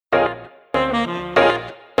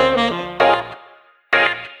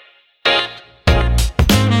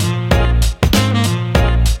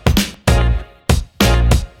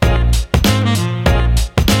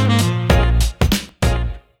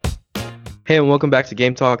Hey, and welcome back to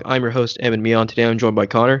Game Talk. I'm your host, Emin Mion. Today I'm joined by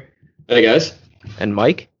Connor Hey guys. and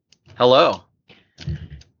Mike. Hello.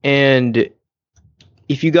 And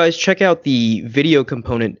if you guys check out the video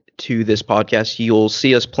component to this podcast, you'll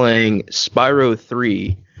see us playing Spyro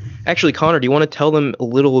 3. Actually, Connor, do you want to tell them a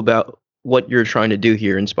little about what you're trying to do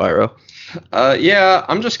here in Spyro? Yeah,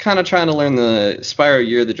 I'm just kind of trying to learn the Spyro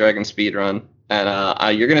Year of the Dragon speedrun,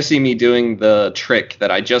 and you're gonna see me doing the trick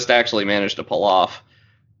that I just actually managed to pull off,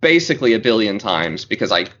 basically a billion times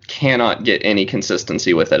because I cannot get any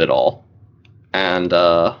consistency with it at all. And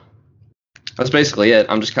that's basically it.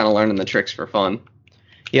 I'm just kind of learning the tricks for fun.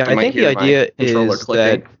 Yeah, You I might think the hear my idea controller is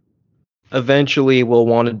clicking. that eventually we'll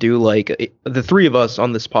want to do the three of us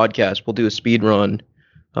on this podcast will do a speed run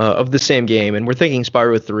of the same game, and we're thinking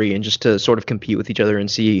Spyro 3, and just to sort of compete with each other and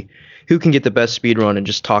see who can get the best speed run and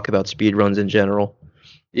just talk about speed runs in general.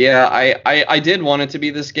 Yeah, I did want it to be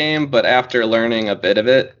this game, but after learning a bit of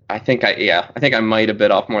it, I think I might have bit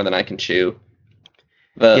off more than I can chew.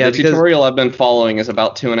 Yeah, The because tutorial I've been following is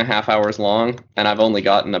about 2.5 hours long, and I've only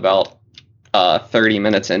gotten about 30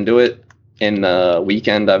 minutes into it in the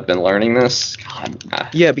weekend I've been learning this.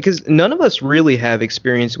 because none of us really have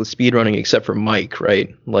experience with speedrunning except for Mike,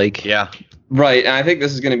 right? Yeah. Right, and I think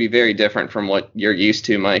this is going to be very different from what you're used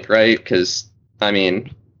to, Mike, right? Because, I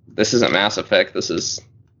mean, this isn't Mass Effect, this is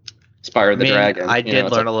Spyro the Dragon. I You know, did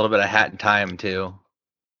it's learn a little bit of Hat in Time too.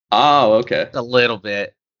 Oh, okay. A little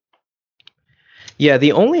bit. Yeah,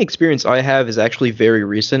 the only experience I have is actually very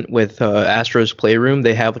recent with Astro's Playroom.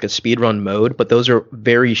 They have like a speedrun mode, but those are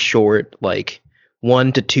very short, like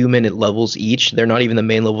 1 to 2 minute levels each. They're not even the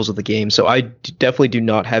main levels of the game. So I definitely do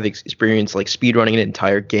not have experience like speedrunning an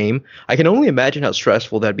entire game. I can only imagine how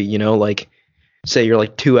stressful that'd be, like say you're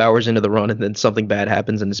like 2 hours into the run and then something bad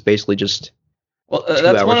happens and it's basically just Well, 2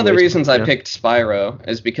 that's one hours of the wasted, reasons I picked Spyro,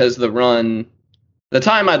 is because the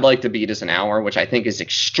time I'd like to beat is an hour, which I think is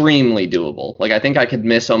extremely doable. Like, I think I could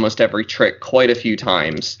miss almost every trick quite a few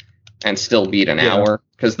times and still beat an Yeah. hour.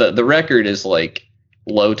 Because the record is like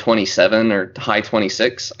low 27 or high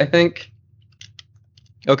 26, I think.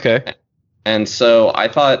 Okay. And so I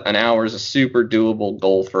thought an hour is a super doable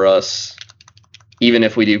goal for us, even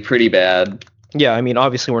if we do pretty bad. Yeah, I mean,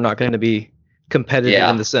 obviously we're not going to be competitive Yeah.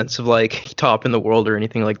 in the sense of like top in the world or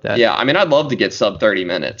anything like that. Yeah, I mean, I'd love to get sub 30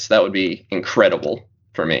 minutes. That would be incredible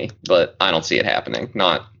for me, but I don't see it happening.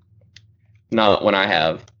 Not when I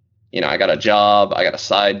have, I got a job, I got a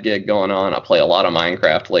side gig going on. I play a lot of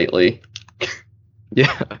Minecraft lately.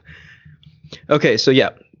 Yeah. Okay, so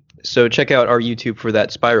yeah. So check out our YouTube for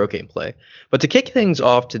that Spyro gameplay. But to kick things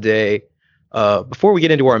off today, before we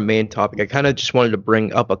get into our main topic, I kind of just wanted to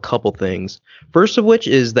bring up a couple things. First of which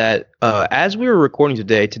is that as we were recording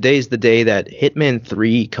today is the day that Hitman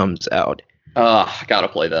 3 comes out. I gotta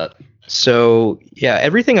play that. So yeah,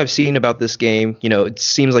 everything I've seen about this game, it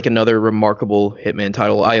seems like another remarkable Hitman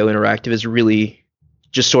title. IO Interactive has really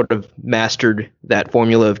just sort of mastered that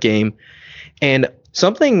formula of game. And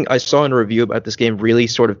something I saw in a review about this game really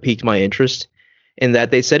sort of piqued my interest, in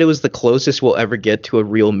that they said it was the closest we'll ever get to a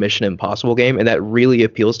real Mission Impossible game, and that really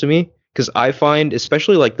appeals to me because I find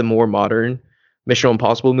especially like the more modern Mission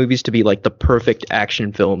Impossible movies to be like the perfect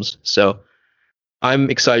action films. So I'm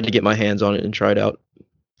excited to get my hands on it and try it out.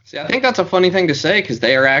 See, I think that's a funny thing to say because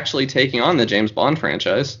they are actually taking on the James Bond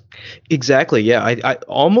franchise. Exactly, yeah. I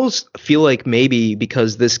almost feel like maybe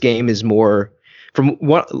because this game is more, from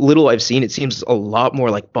what little I've seen, it seems a lot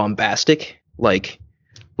more like bombastic. Like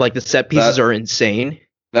the set pieces are insane.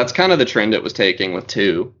 That's kind of the trend it was taking with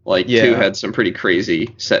 2. Like, Yeah. 2 had some pretty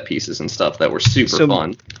crazy set pieces and stuff that were super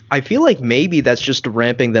fun. I feel like maybe that's just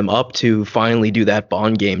ramping them up to finally do that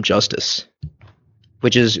Bond game justice,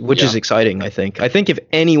 which is exciting. I think if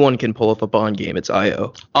anyone can pull off a Bond game, it's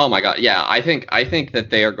IO. Oh my god, yeah. I think that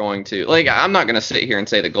they are going to, like, I'm not going to sit here and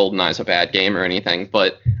say that GoldenEye is a bad game or anything,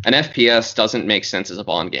 but an FPS doesn't make sense as a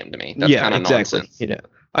Bond game to me. That's kind of nonsense.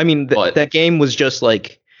 I mean, that game was just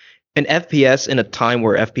like an FPS in a time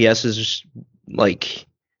where FPSs like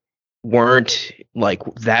weren't like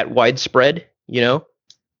that widespread, and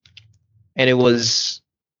it was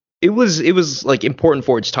like important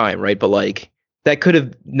for its time, right? But like that could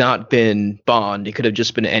have not been Bond. It could have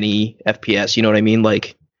just been any FPS. You know what I mean?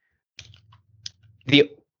 Like the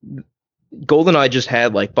GoldenEye just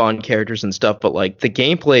had like Bond characters and stuff, but like the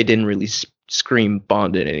gameplay didn't really scream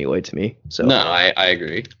Bond in any way to me. So no, I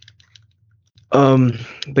agree.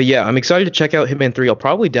 But yeah, I'm excited to check out Hitman 3. I'll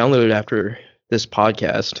probably download it after this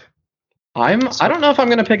podcast. I don't know if I'm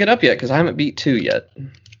gonna pick it up yet because I haven't beat 2 yet.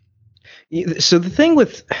 So the thing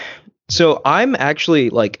with, I'm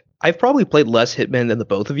actually like, I've probably played less Hitman than the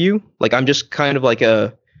both of you. Like I'm just kind of like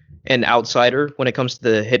an outsider when it comes to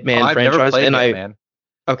the Hitman I've never franchise, played and Hitman.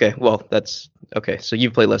 okay, well that's okay. So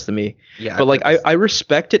you've played less than me, Yeah, but like I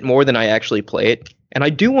respect it more than I actually play it, and I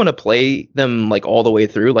do want to play them like all the way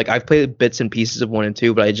through. Like I've played bits and pieces of 1 and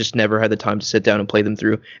 2, but I just never had the time to sit down and play them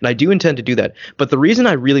through. And I do intend to do that. But the reason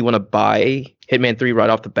I really want to buy Hitman 3 right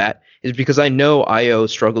off the bat is because I know IO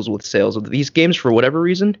struggles with sales of these games for whatever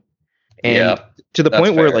reason. And Yeah, to the that's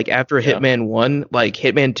point where fair. like after Yeah. Hitman 1, like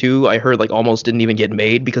Hitman 2, I heard like almost didn't even get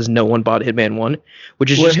made because no one bought Hitman 1,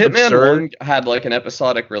 which is Well, just Hitman absurd. 1 had like an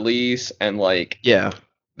episodic release, and like Yeah.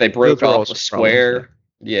 they broke Those were off also with problems, Square.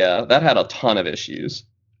 Yeah, that had a ton of issues.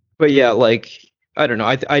 But yeah, like I don't know.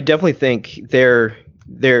 I definitely think their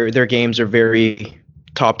games are very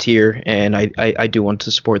top tier, and I do want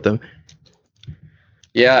to support them.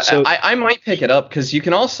 Yeah, So- I might pick it up because you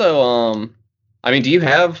can also I mean, do you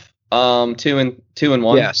have 2 and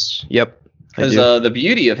 1? Yes. Yep. I Because do. the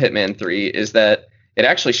beauty of Hitman 3 is that it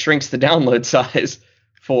actually shrinks the download size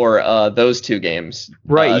for those 2 games.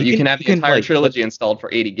 Right, You can have the can, entire like, trilogy installed for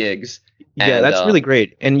 80 gigs. Yeah, and, that's really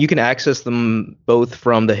great, and you can access them both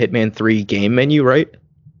from the Hitman 3 game menu, right?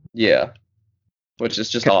 Yeah, which is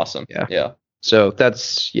just awesome. Yeah. Yeah. So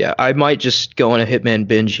that's I might just go on a Hitman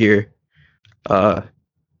binge here,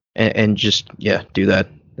 and just do that.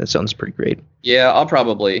 That sounds pretty great. Yeah, I'll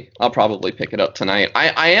probably pick it up tonight.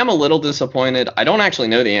 I am a little disappointed. I don't actually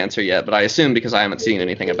know the answer yet, but I assume because I haven't seen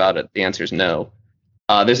anything about it, the answer is no.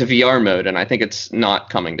 There's a VR mode, and I think it's not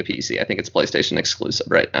coming to PC. I think it's PlayStation exclusive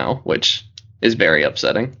right now, which is very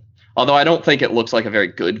upsetting. Although I don't think it looks like a very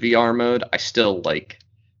good VR mode,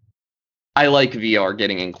 I like VR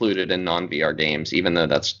getting included in non-VR games, even though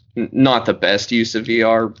that's not the best use of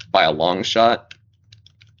VR by a long shot.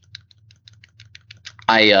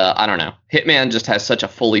 I don't know. Hitman just has such a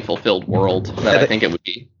fully fulfilled world that I think it would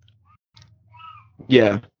be.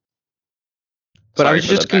 Yeah. But I Sorry was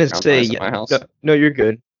for the just gonna background say, noise at my house. no, you're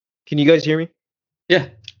good. Can you guys hear me? Yeah.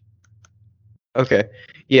 Okay.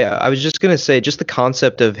 Yeah, I was just gonna say, just the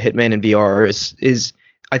concept of Hitman in VR is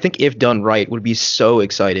I think if done right would be so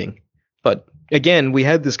exciting. But again, we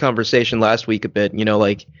had this conversation last week a bit.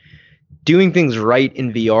 Like doing things right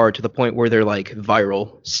in VR to the point where they're like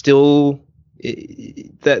viral. Still,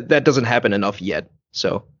 that doesn't happen enough yet.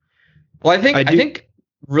 So. Well, I I do- think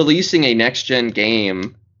releasing a next gen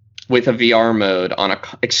game with a VR mode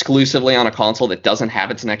exclusively on a console that doesn't have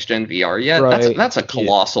its next gen VR yet, Right. that's a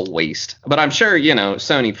colossal waste. But I'm sure,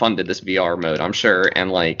 Sony funded this VR mode, I'm sure,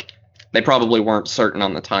 and like they probably weren't certain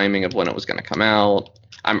on the timing of when it was going to come out.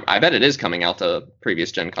 I bet it is coming out to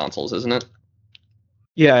previous gen consoles, isn't it?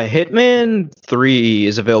 Yeah, Hitman 3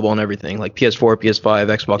 is available on everything, like PS4, PS5,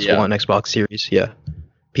 Xbox Yeah. One, Xbox Series,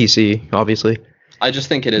 PC, obviously. I just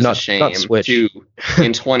think it is Not- a shame not Switch. to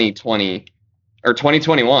in 2020 or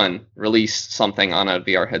 2021 release something on a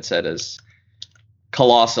VR headset as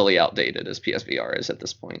colossally outdated as PSVR is at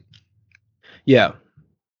this point. Yeah.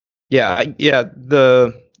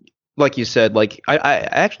 Like you said, like I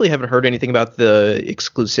actually haven't heard anything about the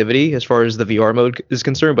exclusivity as far as the VR mode is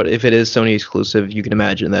concerned, but if it is Sony exclusive, you can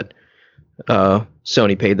imagine that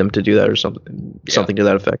Sony paid them to do that or something to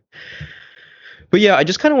that effect. But yeah, I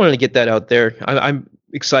just kind of wanted to get that out there. I'm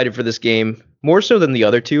excited for this game more so than the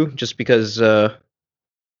other two, just because from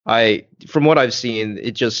what I've seen,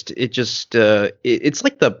 it's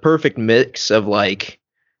like the perfect mix of like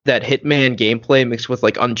that Hitman gameplay mixed with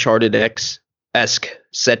like Uncharted X-esque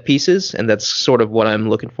set pieces, and that's sort of what I'm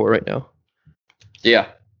looking for right now. Yeah,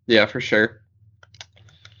 for sure.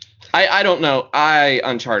 I don't know.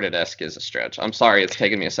 Uncharted-esque is a stretch. I'm sorry it's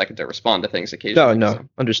taken me a second to respond to things occasionally. No, 'cause I'm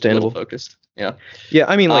a understandable. little focused. Yeah. Yeah,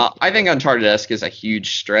 I mean, like, I think Uncharted-esque is a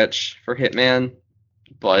huge stretch for Hitman,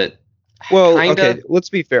 but well, kinda. okay, let's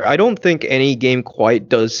be fair. I don't think any game quite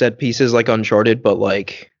does set pieces like Uncharted, but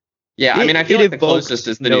like, Yeah, I mean, I feel it like the evokes closest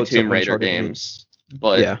is the new notes of Tomb Raider Uncharted. games,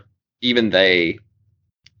 but yeah, even they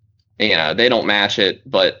don't match it.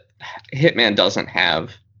 But Hitman doesn't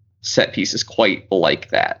have set pieces quite like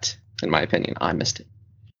that, in my opinion. I missed it.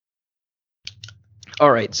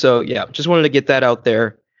 all right. So yeah, just wanted to get that out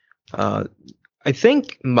there. I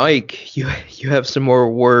think Mike, you have some more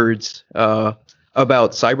words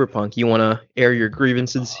about Cyberpunk. You want to air your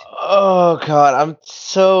grievances? Oh god, I'm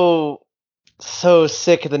so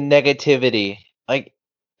sick of the negativity. Like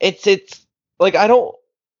it's like I don't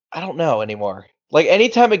know anymore. Like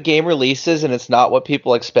anytime a game releases and it's not what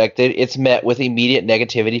people expected, it's met with immediate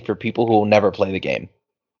negativity for people who will never play the game.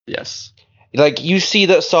 Yes. Like you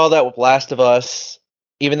saw that with Last of Us,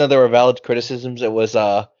 even though there were valid criticisms, it was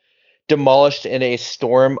demolished in a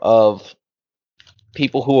storm of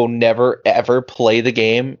people who will never ever play the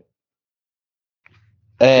game.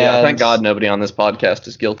 And Yeah, thank God nobody on this podcast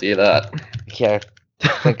is guilty of that. Yeah,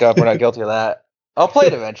 thank God we're not guilty of that. I'll play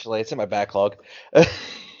it eventually. It's in my backlog.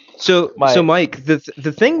 So My- Mike, the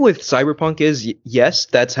thing with Cyberpunk is yes,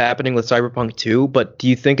 that's happening with Cyberpunk 2, but do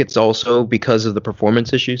you think it's also because of the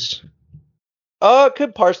performance issues? It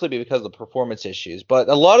could partially be because of the performance issues, but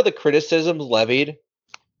a lot of the criticisms levied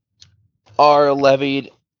are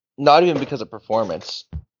levied not even because of performance.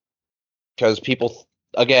 Because people,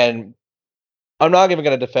 again, I'm not even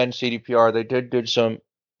going to defend CDPR.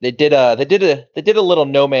 They did a little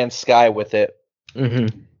No Man's Sky with it.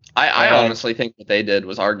 Mm-hmm. I And- honestly think what they did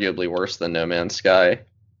was arguably worse than No Man's Sky.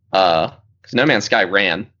 Because No Man's Sky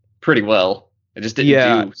ran pretty well. It just didn't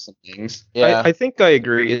Yeah. do some things. Yeah, I think I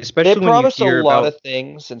agree, especially they when you promised hear a lot about. of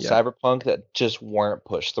things in Yeah. Cyberpunk that just weren't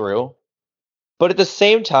pushed through. But at the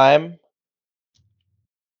same time,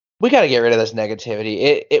 we got to get rid of this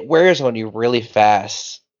negativity. It wears on you really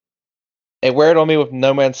fast. It wear on me with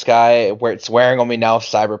No Man's Sky. Where it's wearing on me now with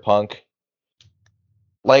Cyberpunk.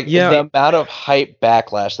 Like Yeah. the amount of hype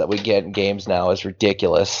backlash that we get in games now is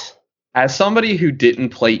ridiculous. As somebody who didn't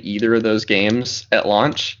play either of those games at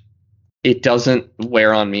launch, it doesn't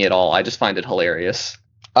wear on me at all. I just find it hilarious.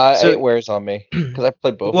 So- It wears on me because I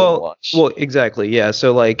played both of them at launch. Well, exactly, yeah.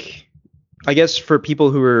 So like, I guess for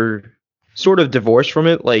people who are sort of divorced from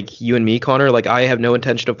it, like you and me, Connor, like I have no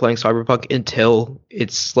intention of playing Cyberpunk until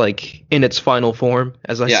it's like in its final form,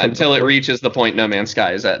 as I Yeah, said until it before. reaches the point No Man's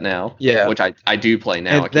Sky is at now. Yeah. Which I do play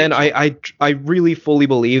now. And then I really fully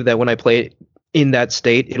believe that when I play it in that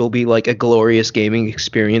state, it'll be like a glorious gaming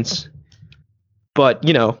experience. But,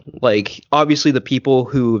 you know, like obviously the people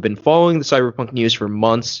who have been following the Cyberpunk news for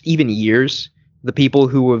months, even years, the people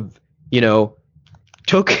who have, you know,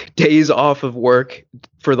 took days off of work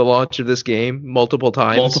for the launch of this game multiple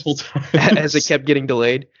times as it kept getting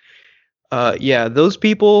delayed. Yeah, those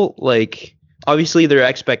people, like, obviously their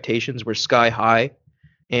expectations were sky high.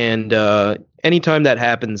 And anytime that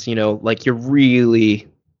happens, you know, like you're really,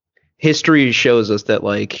 history shows us that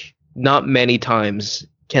like not many times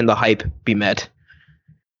can the hype be met.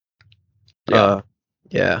 Yeah.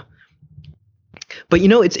 Yeah. But you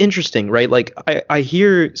know, it's interesting, right? Like I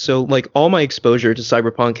hear, so like all my exposure to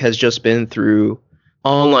Cyberpunk has just been through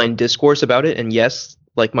online discourse about it. And yes,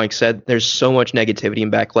 like Mike said, there's so much negativity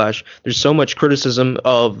and backlash. There's so much criticism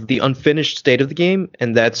of the unfinished state of the game,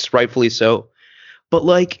 and that's rightfully so. But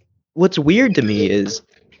like, what's weird to me is,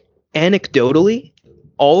 anecdotally,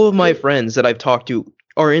 all of my friends that I've talked to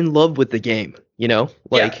are in love with the game. You know,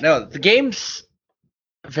 like yeah, no, the game's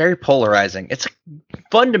very polarizing. It's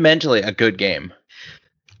fundamentally a good game.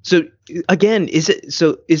 so again, is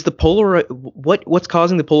the what's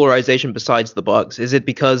causing the polarization besides the bugs? Is it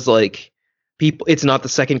because like people, it's not the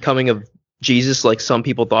second coming of Jesus like some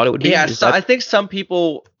people thought it would be? Yeah, Is so that- I think some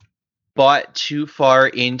people bought too far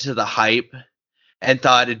into the hype and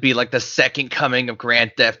thought it'd be like the second coming of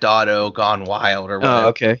Grand Theft Auto Gone Wild or whatever. Oh,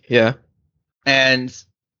 okay, yeah. And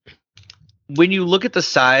when you look at the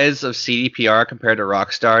size of CDPR compared to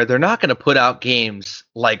Rockstar, they're not going to put out games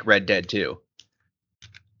like Red Dead 2.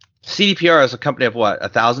 CDPR is a company of what,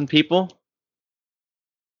 1,000 people?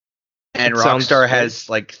 And That sounds Rockstar good. has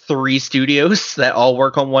like 3 studios that all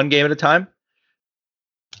work on one game at a time.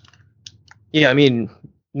 Yeah, I mean,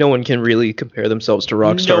 no one can really compare themselves to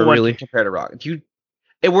Rockstar, No one really. can compare to Rock.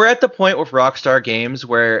 We're at the point with Rockstar games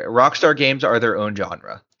where Rockstar games are their own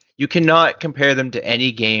genre. You cannot compare them to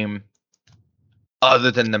any game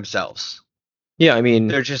other than themselves. Yeah, I mean,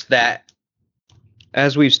 They're just that.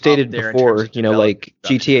 as we've stated there in before, terms of you know, like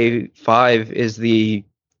development. GTA 5 is the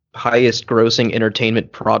highest grossing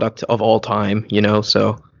entertainment product of all time, you know,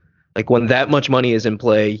 so like when that much money is in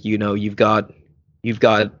play, you know, you've got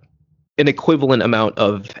an equivalent amount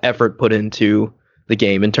of effort put into the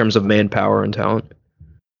game in terms of manpower and talent.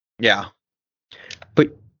 Yeah.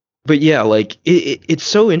 But yeah, like it's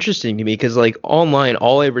so interesting to me because like online,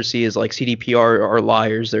 all I ever see is like CDPR are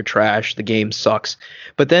liars, they're trash, the game sucks.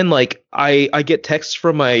 But then like I get texts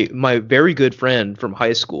from my very good friend from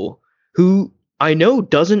high school who I know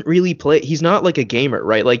doesn't really play. He's not like a gamer,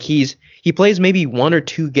 right? Like he plays maybe 1 or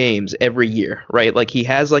 2 games every year, right? Like he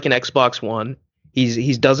has like an Xbox One.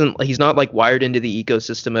 He's not like wired into the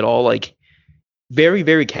ecosystem at all. Like very,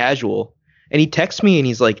 very casual. And he texts me and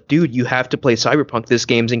he's like, dude, you have to play Cyberpunk. This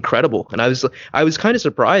game's incredible. And I was kind of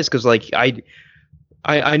surprised because like I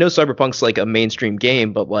know Cyberpunk's like a mainstream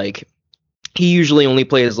game, but like he usually only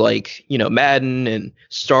plays like, you know, Madden and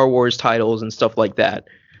Star Wars titles and stuff like that.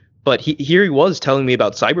 But here he was telling me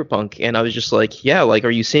about Cyberpunk, and I was just like, yeah, like,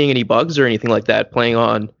 are you seeing any bugs or anything like that playing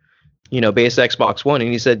on, you know, base Xbox One?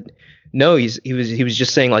 And he said, No, he was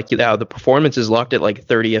just saying like yeah, the performance is locked at like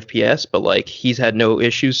 30 FPS, but like he's had no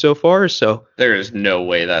issues so far, so There is no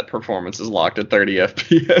way that performance is locked at 30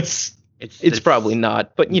 FPS. it's probably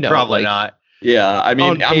not. But probably like, not. Yeah, I mean,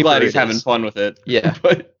 On I'm glad paper he's it having is. fun with it. Yeah.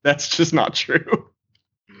 But that's just not true.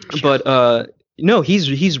 But no,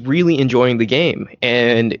 he's really enjoying the game,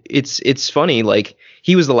 and it's funny. Like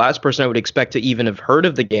he was the last person I would expect to even have heard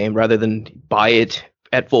of the game, rather than buy it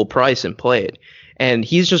at full price and play it. And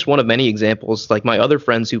he's just one of many examples. Like my other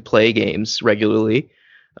friends who play games regularly,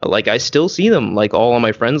 like I still see them like all on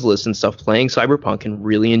my friends list and stuff playing Cyberpunk and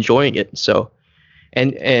really enjoying it. So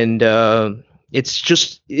and it's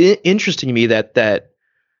just interesting to me that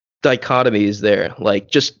dichotomy is there. Like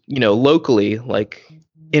just locally, like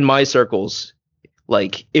in my circles,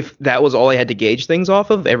 like if that was all I had to gauge things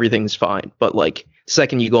off of, everything's fine. But like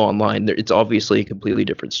second you go online, it's obviously a completely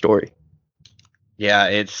different story. Yeah,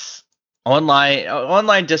 it's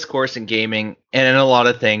online discourse in gaming, and in a lot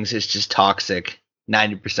of things, it's just toxic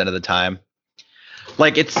 90% of the time.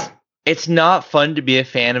 Like it's not fun to be a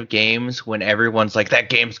fan of games when everyone's like that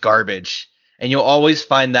game's garbage, and you'll always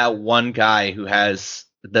find that one guy who has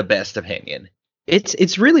the best opinion.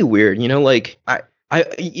 It's really weird, like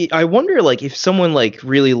I wonder like if someone like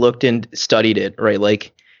really looked and studied it, right?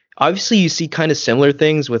 Like obviously you see kind of similar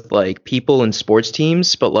things with like people in sports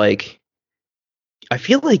teams, but like I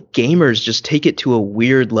feel like gamers just take it to a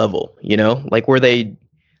weird level, like where they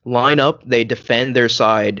line up, they defend their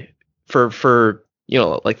side for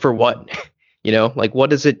like for what? Like what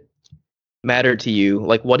does it matter to you?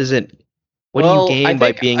 Like what do Well, you I gain by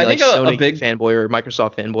think- being I like think a Sony big- fanboy or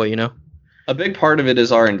Microsoft fanboy, A big part of it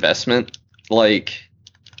is our investment. Like,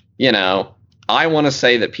 I want to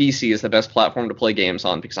say that PC is the best platform to play games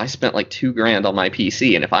on because I spent like $2,000 on my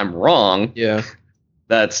PC, and if I'm wrong, Yeah.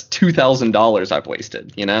 that's $2,000 I've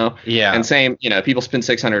wasted. Yeah. And same, people spend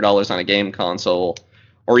 $600 on a game console,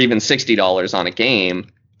 or even $60 on a game.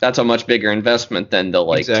 That's a much bigger investment than the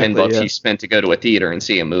like Exactly, $10 yeah. you spent to go to a theater and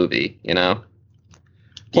see a movie.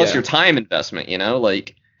 Plus Yeah. your time investment.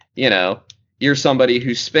 You're somebody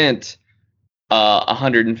who spent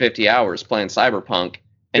 150 hours playing Cyberpunk,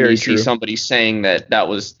 and Very you see true. somebody saying that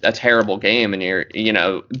was a terrible game, and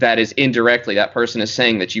that is indirectly that person is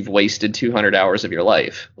saying that you've wasted 200 hours of your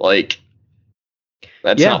life. Like,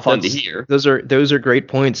 that's not fun to hear. Those are great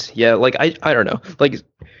points. Yeah, like I don't know. Like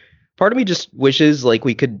part of me just wishes like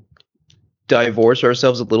we could divorce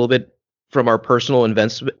ourselves a little bit from our personal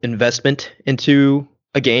investment into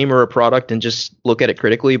a game or a product and just look at it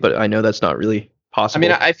critically, but I know that's not really I possible.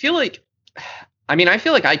 mean, I feel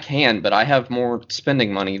like I can, but I have more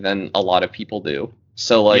spending money than a lot of people do.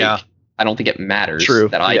 So like, Yeah. I don't think it matters True,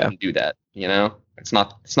 that I yeah. can do that. It's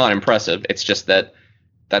not impressive. It's just that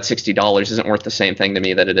 $60 isn't worth the same thing to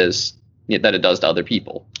me that it does to other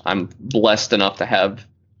people. I'm blessed enough to have,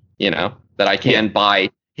 that I can buy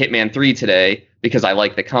Hitman 3 today because I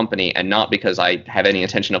like the company and not because I have any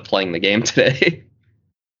intention of playing the game today.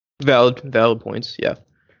 Valid points. Yeah.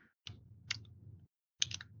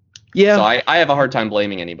 Yeah. So I have a hard time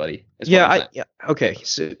blaming anybody. is what I'm saying. Okay.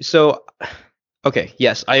 So okay,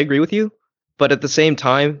 yes, I agree with you, but at the same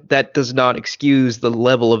time, that does not excuse the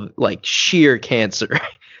level of like sheer cancer. that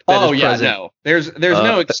Oh is yeah, present. no. There's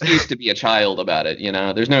no excuse to be a child about it.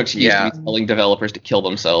 There's no excuse Yeah. to be telling developers to kill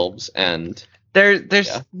themselves. And There's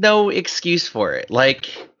Yeah. no excuse for it. Like,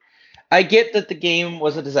 I get that the game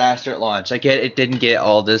was a disaster at launch. I get it didn't get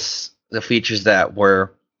all the features that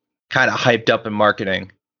were kind of hyped up in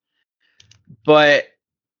marketing. But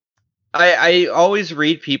I always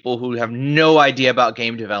read people who have no idea about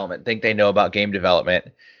game development, think they know about game development.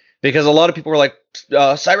 Because a lot of people were like,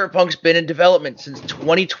 Cyberpunk's been in development since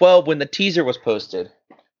 2012 when the teaser was posted.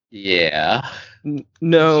 yeah, No.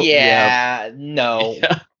 No. yeah.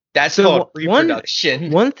 That's So called one-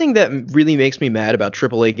 pre-production. One thing that really makes me mad about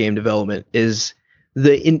AAA game development is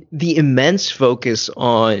the immense focus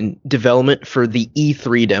on development for the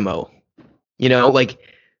E3 demo. Like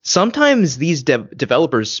sometimes these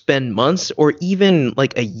developers spend months or even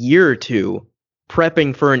like a year or two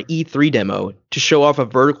prepping for an E3 demo to show off a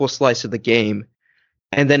vertical slice of the game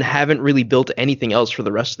and then haven't really built anything else for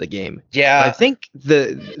the rest of the game. Yeah. I think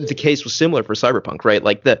the case was similar for Cyberpunk, right?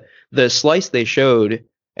 Like the slice they showed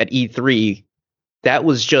at E3, that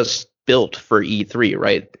was just built for E3,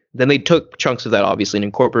 right? Then they took chunks of that obviously and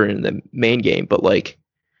incorporated it in the main game, but like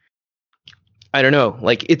I don't know,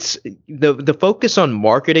 like it's the focus on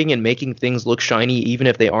marketing and making things look shiny even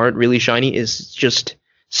if they aren't really shiny is just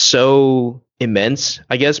so immense,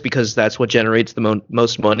 I guess, because that's what generates the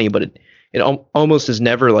most money, but it almost is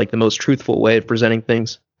never like the most truthful way of presenting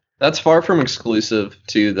things. That's far from exclusive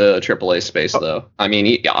to the AAA space, though. I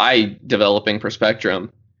mean, I developing for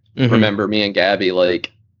Spectrum. Mhm. Remember me and Gabby,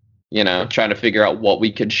 like, trying to figure out what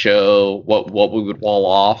we could show, what we would wall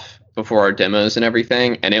off before our demos and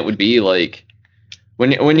everything, and it would be like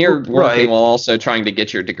when you're working Right. while also trying to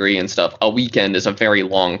get your degree and stuff. A weekend is a very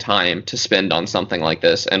long time to spend on something like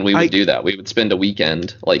this, and we would do that. We would spend a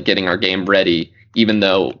weekend like getting our game ready, even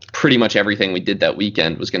though pretty much everything we did that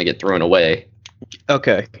weekend was going to get thrown away.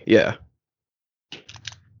 Okay, yeah.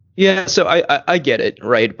 Yeah, so I get it,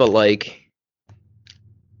 right? But like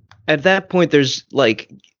at that point there's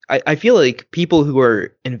like I feel like people who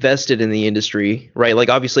are invested in the industry, right? Like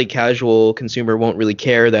obviously casual consumer won't really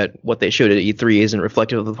care that what they showed at E3 isn't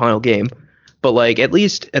reflective of the final game. But like at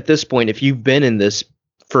least at this point, if you've been in this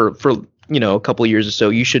for a couple years or so,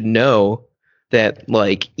 you should know that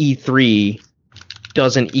like E3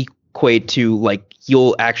 doesn't equate to like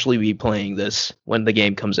you'll actually be playing this when the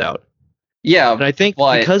game comes out. Yeah, And I think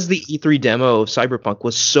but because the E3 demo of Cyberpunk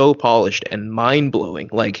was so polished and mind blowing,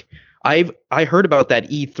 like I heard about that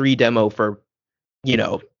E3 demo for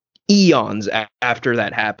eons after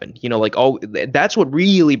that happened. Like that's what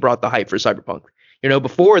really brought the hype for Cyberpunk.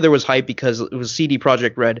 Before there was hype because it was CD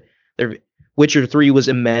Projekt Red. Their Witcher 3 was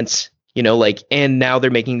immense. And now they're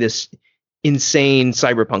making this insane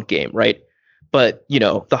Cyberpunk game, right? But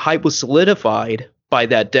the hype was solidified by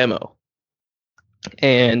that demo,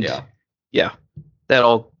 and yeah. that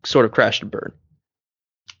all sort of crashed and burned.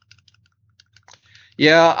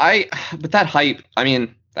 Yeah, but that hype, I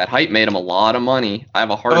mean, that hype made them a lot of money. I have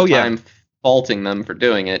a hard time faulting them for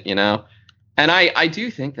doing it, And I do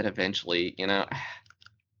think that eventually,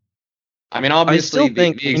 I mean, obviously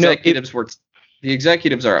think, the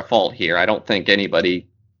executives are at fault here. I don't think anybody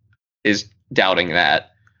is doubting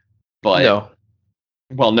that. But No.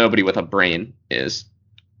 well, nobody with a brain is.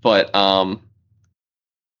 But God,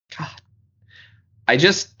 I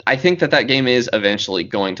think that game is eventually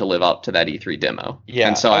going to live up to that E3 demo. Yeah,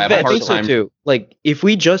 and so I have a I hard think so time. too. Like if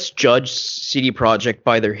we just judge CD Projekt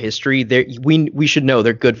by their history, we should know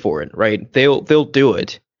they're good for it, right? They'll do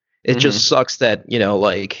it. It just sucks that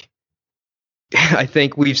like I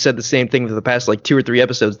think we've said the same thing for the past like 2 or 3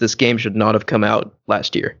 episodes. This game should not have come out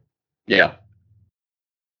last year. Yeah.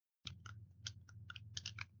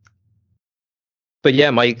 But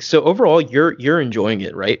yeah, Mike. So overall, you're enjoying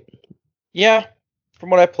it, right? Yeah,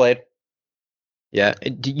 from what I played. Yeah.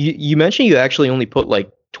 You mentioned you actually only put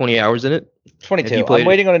like 20 hours in it. 22. I'm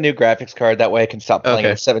waiting on a new graphics card. That way I can stop playing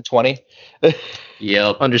Okay. at 720.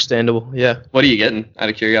 Yep. Understandable. Yeah. What are you getting? Out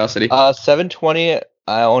of curiosity. 720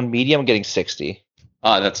 on medium. I'm getting 60.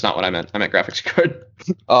 That's not what I meant. I meant graphics card.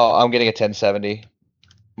 Oh, I'm getting a 1070.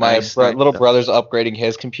 My Nice. little brother's upgraded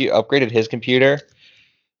his computer,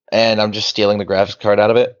 and I'm just stealing the graphics card out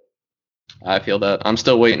of it. I feel that. I'm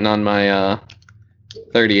still waiting on my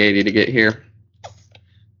 3080 to get here.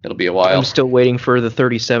 It'll be a while. I'm still waiting for the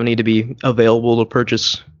 3070 to be available to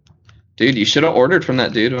purchase. Dude, you should have ordered from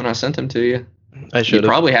that dude when I sent him to you. I You should have.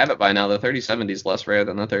 probably have it by now. The 3070 is less rare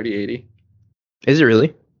than the 3080. Is it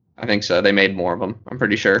really? I think so. They made more of them. I'm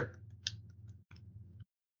pretty sure.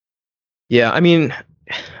 Yeah, I mean,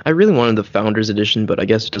 I really wanted the Founders Edition, but I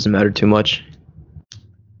guess it doesn't matter too much.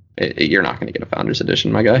 You're not going to get a Founders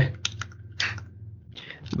Edition, my guy.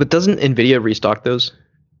 But doesn't Nvidia restock those?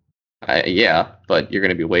 Yeah, but you're going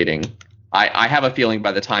to be waiting. I have a feeling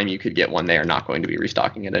by the time you could get one, they are not going to be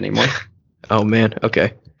restocking it anymore. Oh man,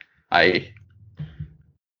 okay. I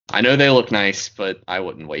know they look nice, but I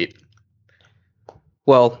wouldn't wait.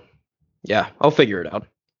 Well, yeah, I'll figure it out.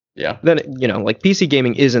 Yeah. Then like PC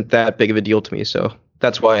gaming isn't that big of a deal to me, so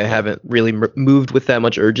that's why I haven't really moved with that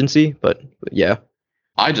much urgency. But yeah,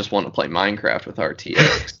 I just want to play Minecraft with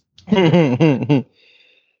RTX.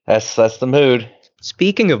 That's the mood.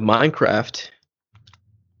 speaking of Minecraft,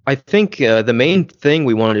 I think the main thing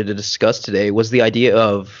we wanted to discuss today was the idea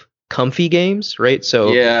of comfy games, right?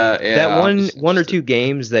 So yeah. that one or two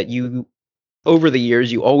games that you over the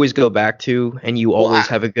years you always go back to and you always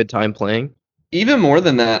have a good time playing. Even more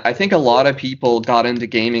than that, I think a lot of people got into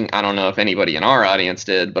gaming. I don't know if anybody in our audience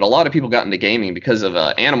did, but a lot of people got into gaming because of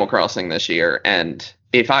Animal Crossing this year. And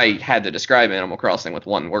if I had to describe Animal Crossing with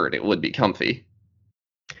one word, it would be comfy.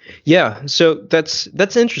 Yeah, so that's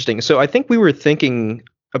interesting. So I think we were thinking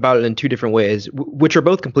about it in 2 different ways, which are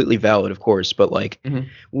both completely valid, of course. But like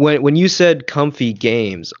when you said comfy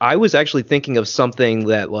games, I was actually thinking of something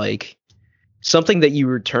that you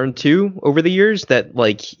return to over the years that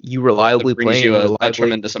like you reliably It brings play you and a reliably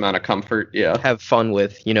tremendous amount of comfort. Yeah. have fun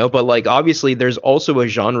with, but like obviously there's also a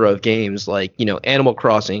genre of games like, Animal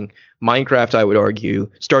Crossing, Minecraft, I would argue,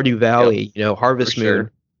 Stardew Valley, Harvest for sure.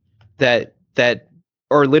 Moon, that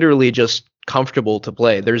are literally just comfortable to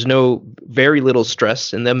play. There's no very little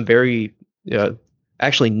stress in them.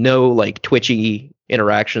 Actually no like twitchy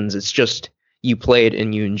interactions. It's just you play it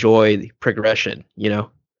and you enjoy the progression.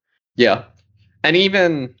 Yeah, and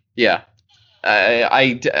even yeah,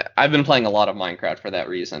 I've been playing a lot of Minecraft for that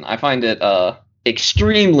reason. I find it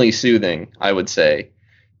extremely soothing, I would say,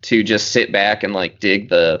 to just sit back and like dig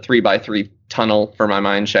the 3x3 tunnel for my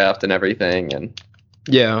mine shaft and everything, and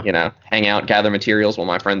hang out, gather materials while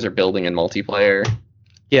my friends are building in multiplayer.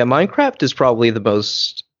 Yeah, Minecraft is probably the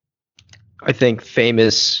most, I think,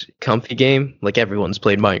 famous comfy game. Like everyone's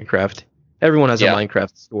played Minecraft. Everyone has a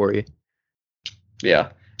Minecraft story. Yeah.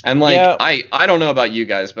 And like I don't know about you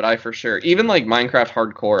guys, but I for sure, even like Minecraft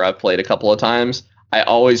Hardcore I've played a couple of times, I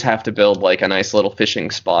always have to build like a nice little fishing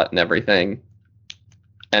spot and everything,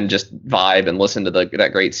 and just vibe and listen to that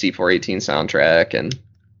great C418 soundtrack and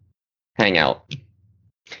hang out.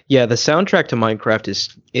 Yeah, the soundtrack to Minecraft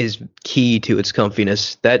is key to its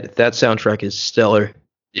comfiness. That soundtrack is stellar.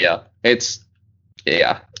 Yeah.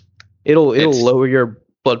 It'll lower your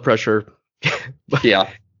blood pressure. Yeah.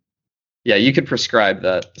 Yeah, you could prescribe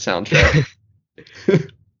that soundtrack.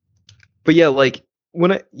 But yeah, like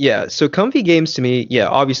so comfy games to me,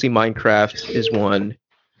 obviously Minecraft is one.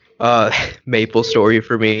 Maple Story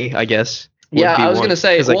for me, I guess. Yeah, I was going to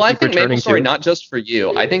say, well, I think returning MapleStory, to not just for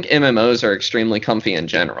you. I think MMOs are extremely comfy in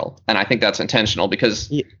general. And I think that's intentional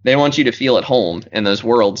because they want you to feel at home in those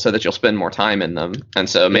worlds so that you'll spend more time in them. And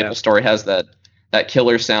so MapleStory has that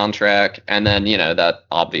killer soundtrack, and then, that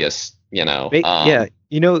obvious, it's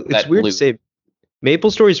weird to say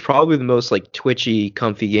MapleStory is probably the most like twitchy,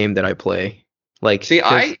 comfy game that I play. Like, see,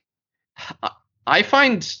 I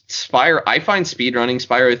find speedrunning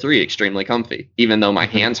Spyro 3 extremely comfy, even though my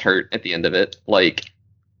hands hurt at the end of it. Like,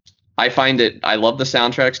 I love the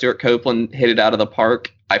soundtrack. Stuart Copeland hit it out of the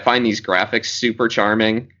park. I find these graphics super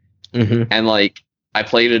charming. And like, I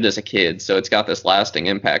played it as a kid, so it's got this lasting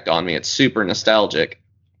impact on me. It's super nostalgic.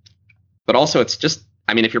 But also it's just,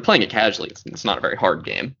 I mean, if you're playing it casually, it's not a very hard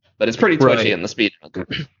game, but it's pretty twitchy in the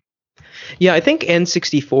speedrun. Yeah, I think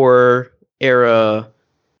N64 era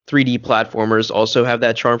 3D platformers also have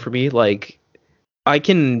that charm for me. Like, I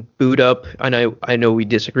can boot up, I know we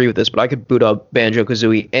disagree with this, but I could boot up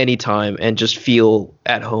Banjo-Kazooie anytime and just feel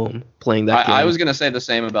at home playing that game. I was going to say the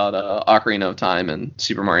same about Ocarina of Time and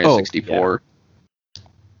Super Mario 64.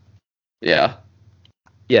 Yeah.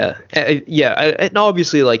 And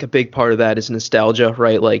obviously, like, a big part of that is nostalgia,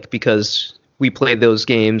 right? Like, because we played those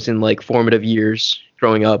games in, like, formative years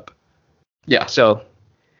growing up. Yeah. So,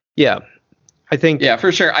 yeah. I think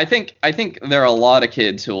for sure. I think there are a lot of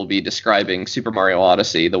kids who will be describing Super Mario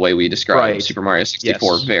Odyssey the way we describe Super Mario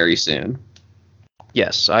 64 very soon.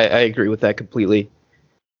 Yes, I agree with that completely.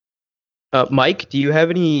 Mike, do you have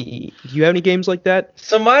any games like that?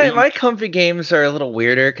 So my comfy games are a little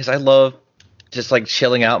weirder because I love just like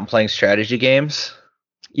chilling out and playing strategy games.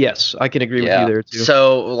 Yes, I can agree with you there too.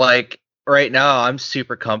 So like right now I'm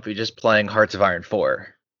super comfy just playing Hearts of Iron 4.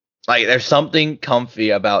 Like there's something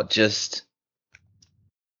comfy about just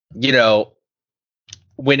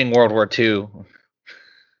winning World War II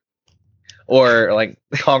or like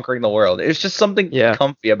conquering the world. It's just something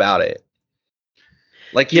comfy about it.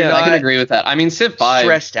 Like, I can agree with that. I mean, Civ 5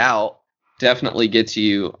 stressed out definitely gets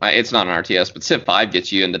you. It's not an RTS, but Civ 5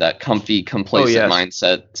 gets you into that comfy, complacent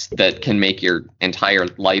mindset that can make your entire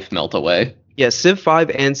life melt away. Yeah, Civ 5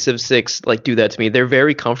 and Civ 6 like do that to me. They're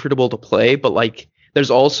very comfortable to play, but like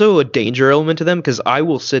there's also a danger element to them because I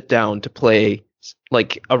will sit down to play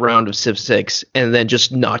like a round of Civ 6 and then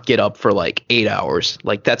just not get up for like 8 hours.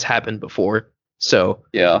 Like that's happened before. So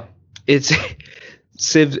yeah, it's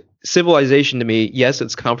Civilization to me. Yes,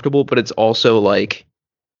 it's comfortable, but it's also like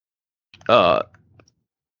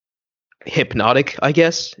hypnotic, I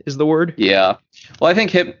guess is the word. Yeah. Well, I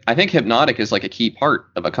think hypnotic is like a key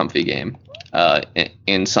part of a comfy game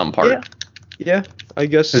in some part. Yeah, I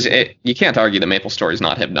guess. You can't argue that MapleStory is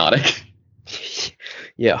not hypnotic.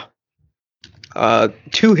 Yeah.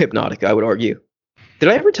 Too hypnotic, I would argue. Did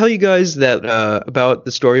I ever tell you guys that about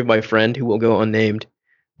the story of my friend who will go unnamed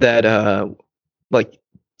that like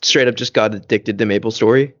straight up just got addicted to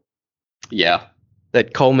MapleStory? Yeah.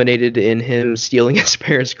 That culminated in him stealing his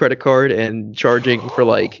parents' credit card and charging for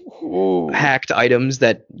like hacked items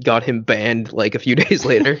that got him banned like a few days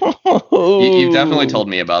later. You've definitely told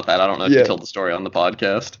me about that. I don't know if you told the story on the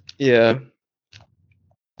podcast. Yeah.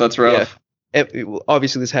 That's rough. Yeah.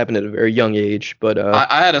 Obviously, this happened at a very young age, but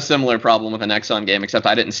I had a similar problem with an Nexon game, except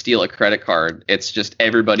I didn't steal a credit card. It's just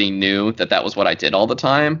everybody knew that was what I did all the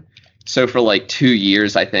time. So for like 2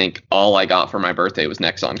 years, I think all I got for my birthday was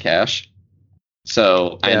Nexon Cash.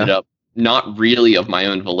 So I ended up not really of my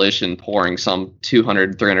own volition pouring some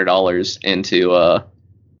 $200-$300 into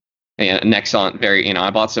Nexon. I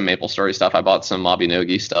bought some MapleStory stuff. I bought some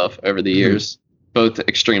Mabinogi stuff over the years. Both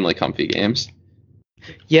extremely comfy games.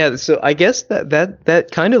 Yeah, so I guess that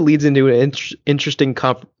kind of leads into an interesting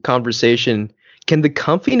conversation. Can the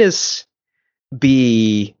comfiness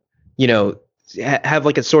be, have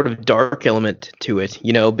like a sort of dark element to it,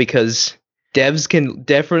 because devs can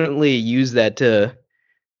definitely use that to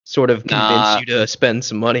sort of convince you to spend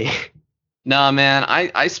some money. Nah, man,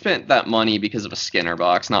 I spent that money because of a Skinner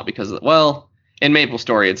box, not because of, in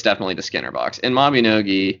MapleStory, it's definitely the Skinner box. In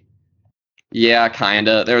Mabinogi, yeah,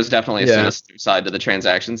 kinda. There was definitely a sinister side to the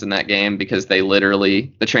transactions in that game because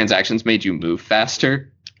the transactions made you move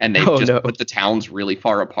faster, and they put the towns really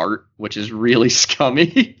far apart, which is really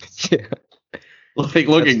scummy. Yeah.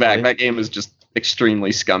 Looking back, that game is just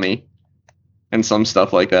extremely scummy, and some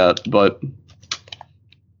stuff like that. But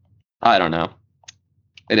I don't know.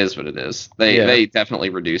 It is what it is. They definitely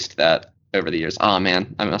reduced that over the years. Oh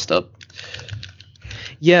man, I messed up.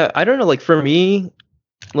 Yeah, I don't know. Like for me,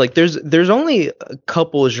 like there's only a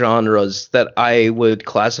couple genres that I would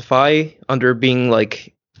classify under being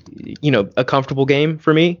like, a comfortable game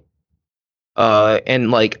for me. And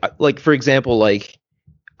like for example, like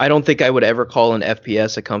I don't think I would ever call an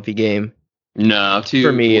FPS a comfy game. No,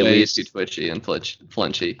 for me at least, too twitchy and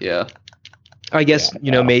flinchy. Yeah. I guess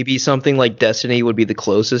maybe something like Destiny would be the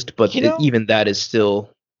closest, but even that is still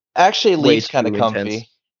actually League's kind of comfy. Intense.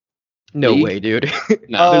 No way, dude.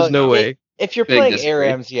 No, there's no way. If you're playing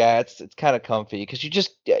ARAMs, it's kind of comfy because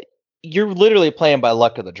you're literally playing by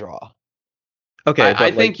luck of the draw. Okay,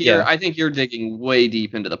 I think you're digging way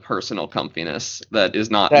deep into the personal comfiness that is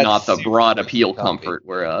not the broad appeal comfort.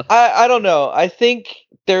 Where I don't know. I think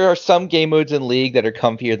there are some game modes in League that are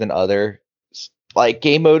comfier than others. Like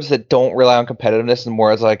game modes that don't rely on competitiveness and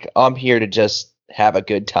more as like I'm here to just have a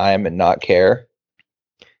good time and not care.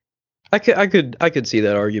 I could see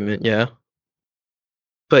that argument, yeah.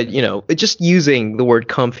 But just using the word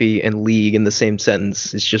comfy and League in the same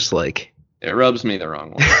sentence is just like it rubs me the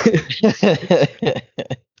wrong way.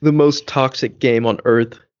 The most toxic game on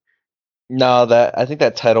earth. No, I think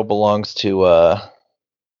that title belongs to I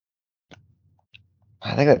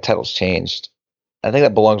think that title's changed. I think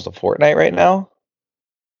that belongs to Fortnite right now.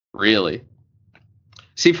 Really?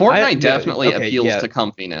 See, Fortnite definitely appeals to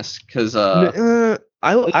comfiness because I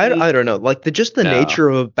don't know, like the nature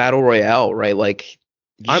of a battle royale, right? Like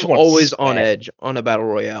I'm always on edge on a battle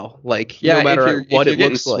royale, like no matter what it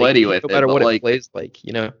looks like, no matter what it plays like,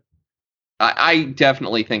 I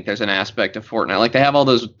definitely think there's an aspect of Fortnite, like they have all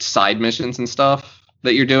those side missions and stuff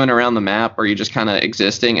that you're doing around the map, or you're just kind of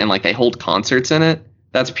existing, and like they hold concerts in it.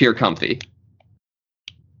 That's pure comfy.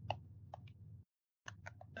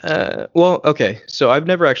 Well, okay, so I've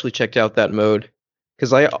never actually checked out that mode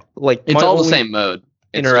because it's all the same mode.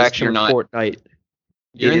 Interaction with Fortnite.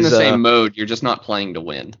 You're in the same mode. You're just not playing to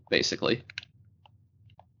win, basically.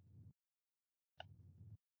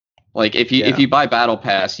 Like if you buy Battle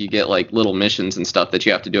Pass, you get like little missions and stuff that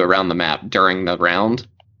you have to do around the map during the round,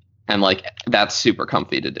 and like that's super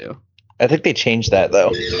comfy to do. I think they changed that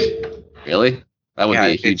though. Really? That would be a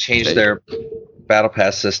huge they changed their Battle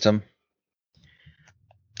Pass system.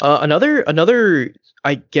 Another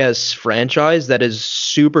I guess franchise that is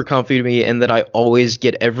super comfy to me and that I always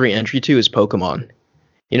get every entry to is Pokemon.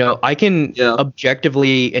 I can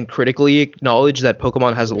objectively and critically acknowledge that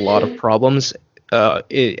Pokemon has a lot of problems,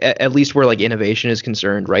 at least where like innovation is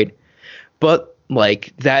concerned, right? But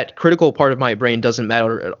like that critical part of my brain doesn't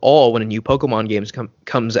matter at all when a new Pokemon game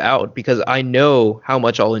comes out because I know how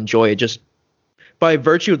much I'll enjoy it just by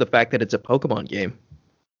virtue of the fact that it's a Pokemon game.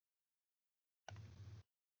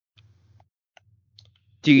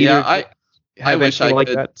 Do you? Yeah, I wish I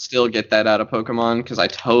could still get that out of Pokemon because I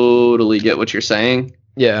totally get what you're saying.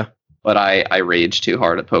 Yeah. But I rage too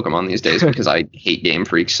hard at Pokemon these days because I hate Game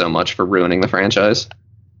Freak so much for ruining the franchise.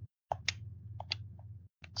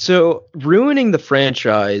 So ruining the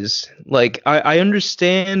franchise, like I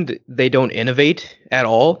understand they don't innovate at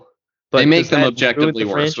all, but they make them objectively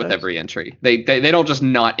worse with every entry. They don't just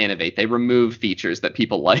not innovate; they remove features that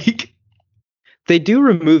people like. They do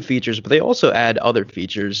remove features, but they also add other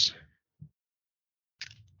features.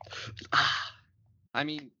 I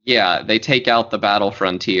mean, yeah, they take out the Battle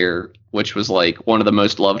Frontier, which was like one of the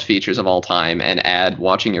most loved features of all time, and add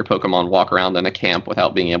watching your Pokemon walk around in a camp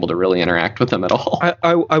without being able to really interact with them at all.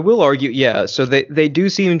 I will argue, yeah. So they do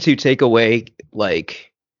seem to take away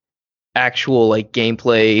like actual like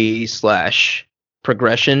gameplay /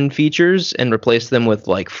 progression features and replace them with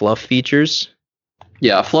like fluff features.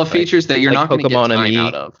 Yeah, fluff features that you're not going to get time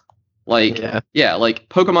out of. Like, Yeah. yeah, like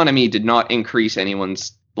Pokemon ME did not increase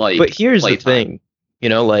anyone's like. But here's the playtime.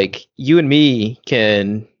 thing, like you and me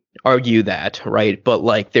can argue that, right? But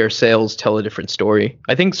like their sales tell a different story.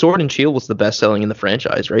 I think Sword and Shield was the best selling in the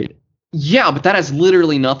franchise, right? Yeah, but that has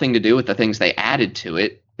literally nothing to do with the things they added to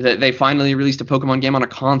it. That they finally released a Pokemon game on a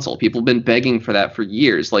console. People have been begging for that for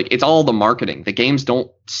years. Like, it's all the marketing. The games don't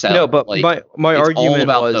sell. No, but like, my it's argument all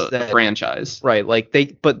about was the that franchise. right, like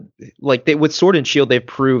they with Sword and Shield they've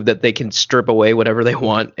proved that they can strip away whatever they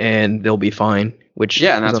want and they'll be fine. Which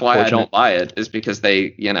Yeah, and is that's why I unfortunate. don't buy it. Is because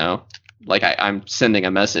they, like I'm sending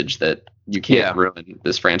a message that you can't Yeah. ruin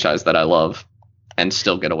this franchise that I love and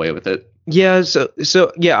still get away with it. Yeah,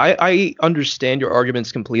 so yeah, I understand your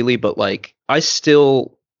arguments completely, but like I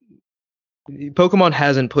still Pokemon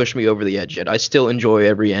hasn't pushed me over the edge yet. I still enjoy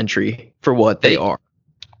every entry for what they are.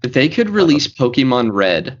 If they could release Pokemon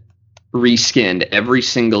Red reskinned every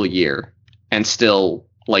single year and still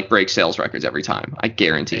like break sales records every time, I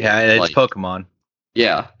guarantee it. Yeah, it's Like, Pokemon.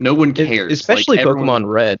 yeah, no one cares. Especially Like, everyone-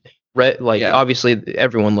 Pokemon Red. Red, like Yeah. obviously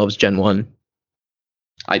everyone loves Gen 1.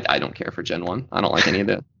 I don't care for Gen 1. I don't like any of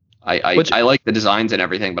it. I What's- like the designs and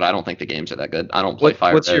everything, but I don't think the games are that good. I don't play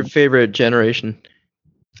Fire What's Red. your favorite generation?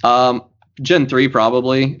 Gen 3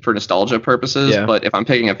 probably for nostalgia purposes, Yeah. but if I'm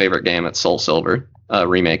picking a favorite game, it's Soul Silver, a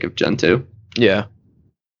remake of Gen 2. Yeah.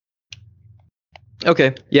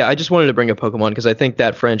 Okay. Yeah, I just wanted to bring up Pokemon because I think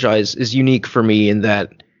that franchise is unique for me in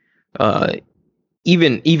that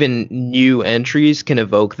even new entries can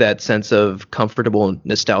evoke that sense of comfortable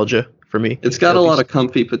nostalgia for me. It's got a lot of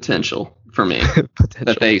comfy potential for me potential.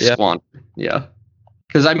 that they yeah. squander. Yeah.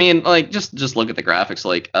 Because I mean, like, just look at the graphics.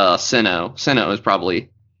 Like, Sinnoh. Sinnoh is probably,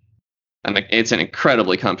 it's an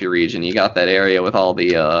incredibly comfy region. You got that area with all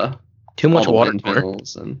the Too much all the water. Connor.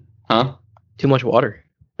 windmills and Too much water.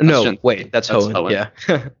 That's No, Gen- wait, that's that's Hoenn. Hoenn.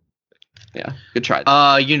 Yeah. yeah, good try.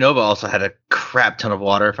 Unova also had a crap ton of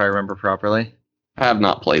water, if I remember properly. I have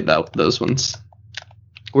not played those ones.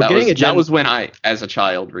 We're getting a that Gen. was when I, as a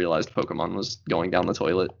child, realized Pokemon was going down the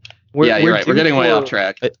toilet. we're- Yeah, we're you're right. We're due getting way for- off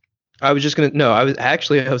track. I was just gonna. No, I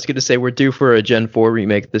was gonna say we're due for a Gen 4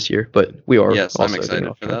 remake this year, but we are. Yes, also I'm getting excited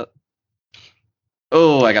off for track. that.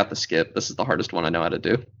 Oh, I got the skip. This is the hardest one I know how to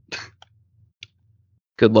do.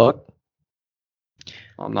 Good luck.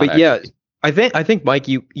 I'm not But yeah, actually- I think Mike,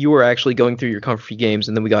 you were actually going through your comfy games,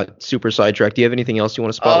 and then we got super sidetracked. Do you have anything else you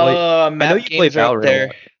want to spotlight? I know you play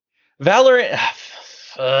Valorant. Valorant.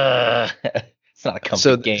 It's not a comfy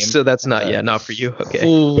So game. so that's not not for you. Okay.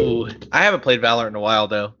 Ooh, I haven't played Valorant in a while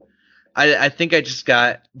though. I think I just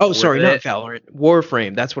got. Oh, bored sorry, with not it. Valorant.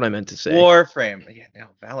 Warframe. That's what I meant to say. Warframe. Yeah, no,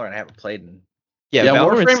 Valorant I haven't played in. yeah,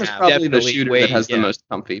 Valorant's Warframe is probably the definitely shooter way- that has yeah. the most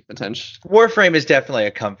comfy potential. Warframe is definitely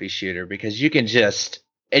a comfy shooter because you can just,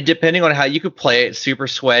 depending on how you could play it, super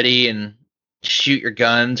sweaty and shoot your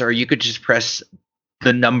guns, or you could just press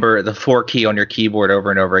the 4 key on your keyboard over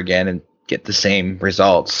and over again and get the same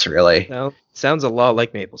results. Really, Sounds a lot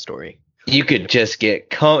like MapleStory. you could just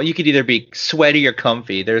get you could either be sweaty or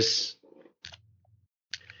comfy. There's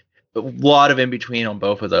a lot of in between on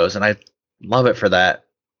both of those, and I love it for that.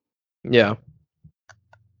 Yeah.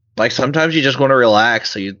 Like sometimes you just want to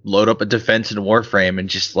relax, so you load up a defense in Warframe and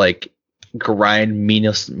just like grind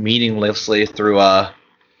meaninglessly through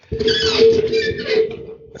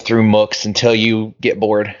mooks until you get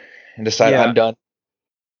bored and decide Yeah. I'm done.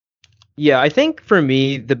 Yeah, I think for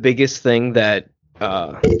me the biggest thing that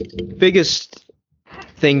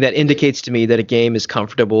indicates to me that a game is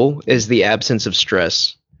comfortable is the absence of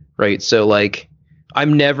stress, right? So like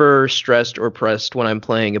I'm never stressed or pressed when I'm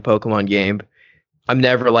playing a Pokemon game. I'm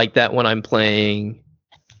never like that when I'm playing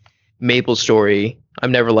MapleStory.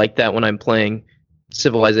 I'm never like that when I'm playing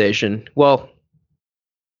Civilization. Well,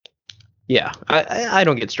 yeah, I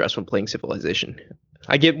don't get stressed when playing Civilization.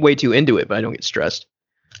 I get way too into it, but I don't get stressed.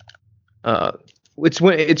 It's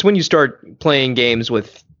when you start playing games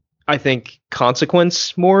with, I think,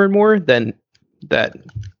 consequence more and more than that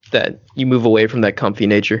you move away from that comfy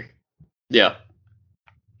nature. Yeah.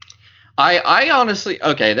 I honestly,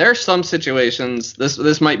 okay, there are some situations,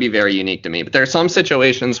 this might be very unique to me, but there are some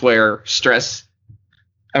situations where stress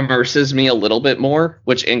immerses me a little bit more,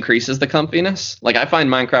 which increases the comfiness. Like I find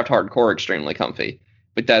Minecraft Hardcore extremely comfy,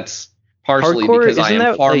 but that's partially Hardcore, because I isn't am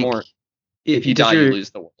that, far like, more, if you does die, you your-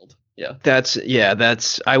 lose the world. Yeah.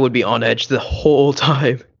 That's I would be on edge the whole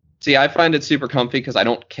time. See, I find it super comfy because I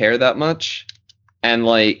don't care that much, and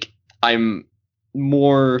like I'm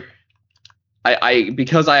more,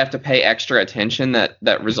 because I have to pay extra attention that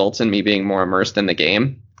results in me being more immersed in the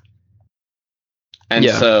game, and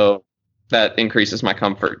Yeah. so that increases my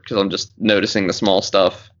comfort because I'm just noticing the small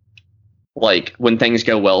stuff. like when things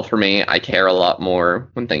go well for me, I care a lot more.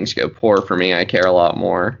 When things go poor for me, I care a lot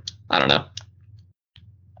more. I don't know.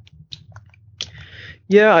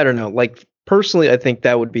 Yeah, I don't know. Like personally, I think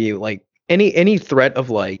that would be like any threat of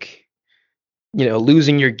like,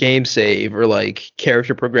 losing your game save or like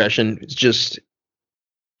character progression is just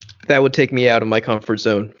that would take me out of my comfort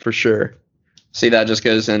zone for sure. See, that just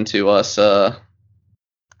goes into us. I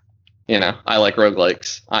like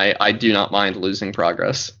roguelikes. I do not mind losing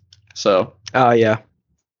progress. So Yeah.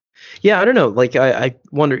 Yeah, I don't know. Like I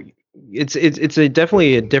wonder it's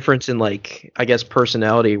definitely a difference in like I guess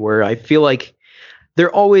personality where I feel like there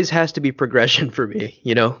always has to be progression for me,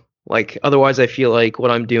 Like otherwise I feel like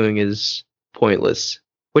what I'm doing is pointless.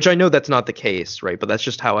 Which I know that's not the case, right? But that's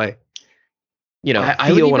just how I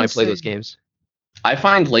I would feel when even I play say- those games. I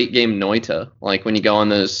find late game Noita, like when you go on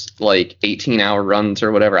those like 18-hour runs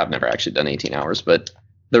or whatever. I've never actually done 18 hours, but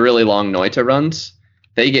the really long Noita runs,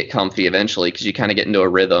 they get comfy eventually because you kind of get into a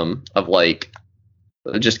rhythm of like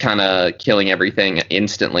just kind of killing everything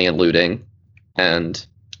instantly and looting, and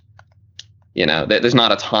there's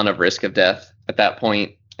not a ton of risk of death at that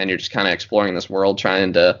point, and you're just kind of exploring this world,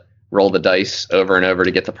 trying to roll the dice over and over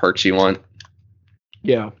to get the perks you want.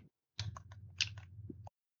 Yeah.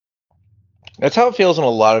 That's how it feels in a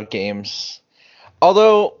lot of games.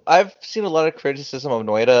 Although I've seen a lot of criticism of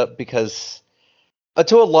Noita because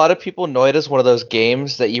to a lot of people, Noita is one of those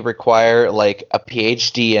games that you require like a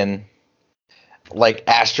PhD in like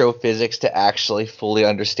astrophysics to actually fully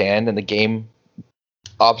understand, and the game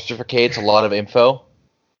obfuscates a lot of info.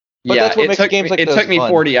 But Yeah, that's what makes games like it those took me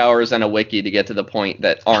fun. 40 hours and a wiki to get to the point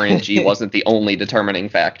that RNG wasn't the only determining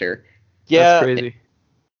factor. Yeah,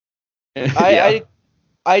 That's crazy.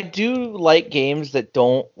 I do like games that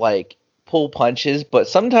don't like pull punches, but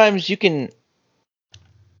sometimes you can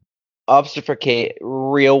obfuscate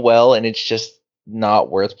real well, and it's just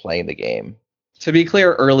not worth playing the game. To be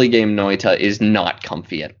clear, early game Noita is not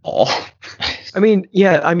comfy at all. I mean,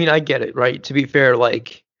 I get it, right? To be fair,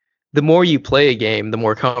 like the more you play a game, the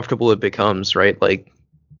more comfortable it becomes, right? Like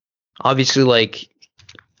obviously like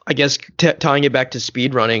I guess tying it back to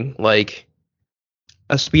speedrunning, like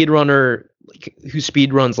a speedrunner who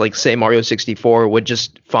speedruns like say Mario 64 would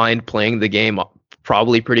just find playing the game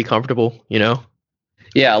probably pretty comfortable,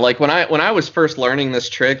 Yeah, like when I was first learning this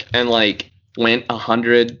trick and like went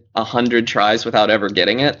 100 tries without ever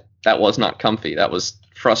getting it, that was not comfy. That was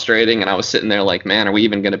frustrating, and I was sitting there like, man, are we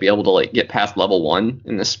even going to be able to like get past level 1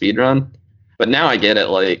 in this speed run? But now I get it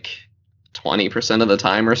like 20% of the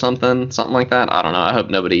time or something like that. I don't know. I hope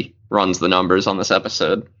nobody runs the numbers on this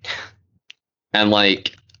episode. And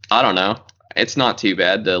like, I don't know. It's not too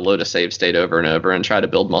bad to load a save state over and over and try to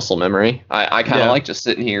build muscle memory. I kind of like just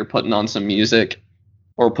sitting here putting on some music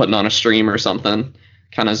or putting on a stream or something,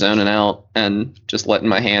 kind of zoning out and just letting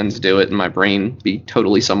my hands do it and my brain be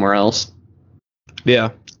totally somewhere else. Yeah.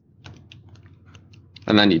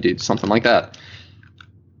 And then you do something like that.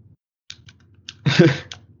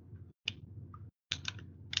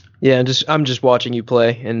 Yeah, I'm just watching you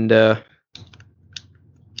play, and I've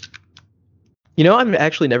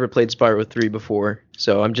actually never played Spyro 3 before,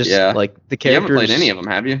 so I'm just like the characters. You haven't played any of them,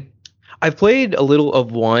 have you? I've played a little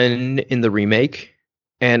of 1 in the remake,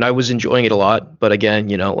 and I was enjoying it a lot, but again,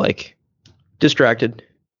 like distracted.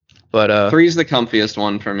 But 3 is the comfiest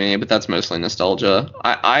one for me, but that's mostly nostalgia.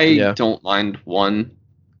 I don't mind 1.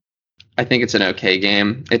 I think it's an okay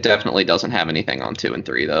game. It definitely doesn't have anything on 2 and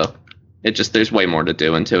 3 though. There's way more to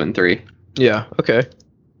do in 2 and 3. Yeah, okay.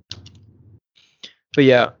 But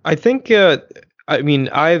yeah, I think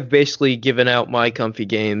I've basically given out my comfy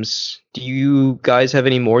games. Do you guys have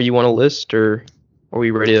any more you want to list, or are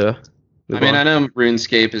we ready to move on? I know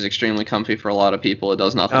RuneScape is extremely comfy for a lot of people. It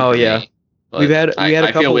does nothing for me. But we had a I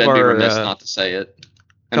couple feel we'd of be our remiss not to say it.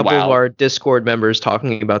 And couple of our Discord members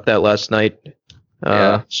talking about that last night.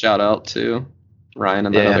 Shout out to Ryan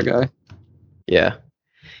and that other guy. Yeah,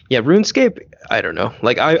 RuneScape. I don't know.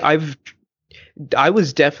 Like I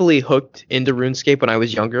was definitely hooked into RuneScape when I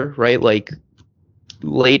was younger, right? Like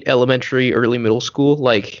late elementary, early middle school.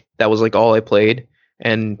 Like that was like all I played,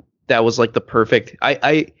 and that was like the perfect.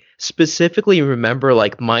 I specifically remember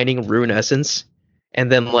like mining rune essence,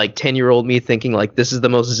 and then like 10-year-old me thinking like this is the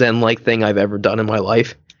most zen-like thing I've ever done in my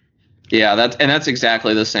life. Yeah, that's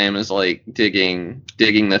exactly the same as like digging the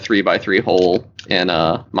 3x3 hole in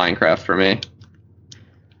Minecraft for me.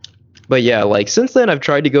 But yeah, like since then I've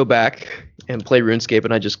tried to go back and play RuneScape,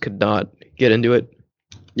 and I just could not get into it.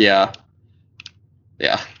 Yeah.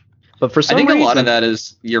 But for some I think reason, a lot of that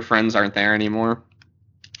is your friends aren't there anymore.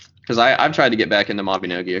 Because I've tried to get back into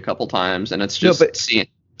Mabinogi a couple times, and it's just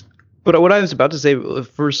But what I was about to say,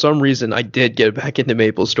 for some reason, I did get back into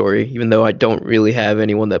MapleStory, even though I don't really have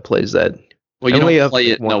anyone that plays that. Well, I you only don't have, play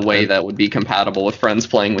like, it in a one way friend. that would be compatible with friends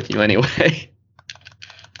playing with you anyway.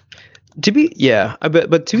 But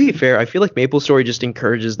to be fair, I feel like MapleStory just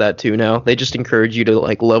encourages that too now. They just encourage you to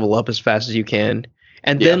like level up as fast as you can.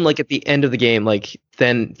 And Yeah. then like at the end of the game, like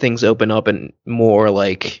then things open up and more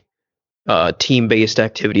like team-based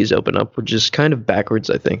activities open up, which is kind of backwards,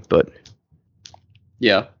 I think, but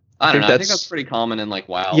Yeah. I don't think know. I think that's- that's pretty common in like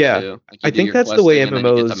WoW Yeah, too. Like, I you do think your that's the way questing and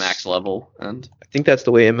then you get to MMOs max level, and I think that's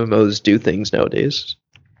the way MMOs do things nowadays.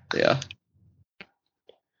 yeah.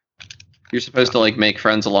 You're supposed to like make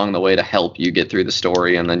friends along the way to help you get through the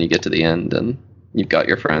story, and then you get to the end and you've got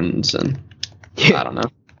your friends, and I don't know.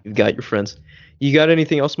 You've got your friends. You got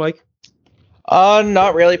anything else, Mike?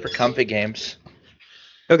 Not really for comfy games.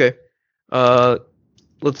 Okay.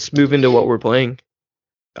 Let's move into what we're playing.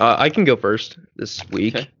 I can go first this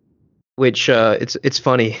week, Okay. which it's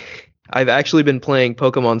funny. I've actually been playing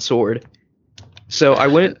Pokemon Sword. So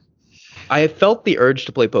I felt the urge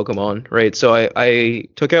to play Pokemon, right? So I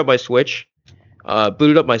took out my Switch,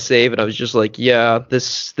 booted up my save, and I was just like, yeah,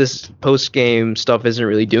 this post game stuff isn't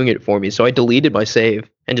really doing it for me. So I deleted my save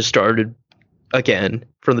and just started again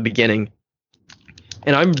from the beginning.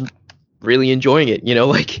 And I'm really enjoying it. You know,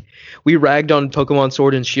 like we ragged on Pokemon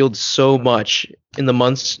Sword and Shield so much in the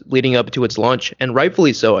months leading up to its launch, and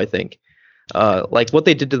rightfully so, I think. Like what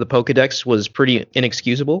they did to the Pokedex was pretty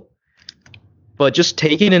inexcusable. But just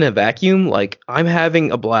taken in a vacuum, like I'm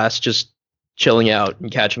having a blast just chilling out and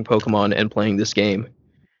catching Pokemon and playing this game.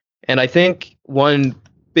 And I think one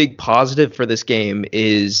big positive for this game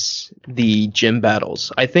is the gym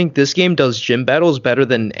battles. I think this game does gym battles better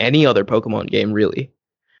than any other Pokemon game, really.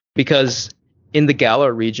 Because in the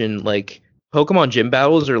Galar region, like Pokemon gym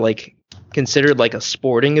battles are like considered like a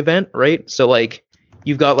sporting event, right? So like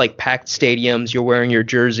you've got like packed stadiums, you're wearing your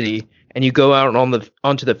jersey, and you go out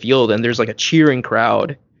onto the field, and there's like a cheering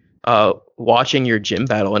crowd watching your gym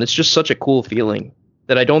battle, and it's just such a cool feeling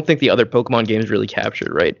that I don't think the other Pokemon games really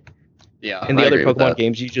captured, right? Yeah. In the I other agree with Pokemon that.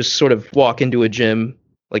 games, you just sort of walk into a gym,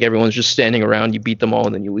 like everyone's just standing around, you beat them all,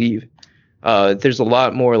 and then you leave. There's a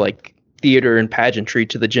lot more like theater and pageantry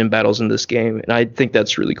to the gym battles in this game, and I think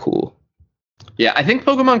that's really cool. Yeah, I think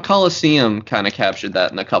Pokemon Coliseum kind of captured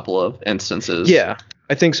that in a couple of instances. Yeah,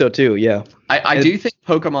 I think so too. Yeah. I do think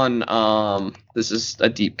Pokemon, this is a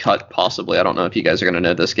deep cut possibly, I don't know if you guys are going to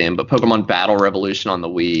know this game, but Pokemon Battle Revolution on the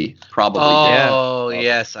Wii probably Oh did.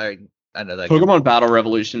 yes, I know that. Game. Pokemon Battle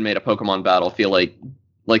Revolution made a Pokemon battle feel like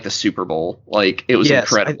the Super Bowl. Like, it was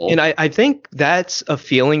incredible. I think that's a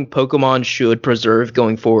feeling Pokemon should preserve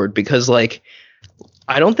going forward, because like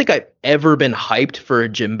I don't think I've ever been hyped for a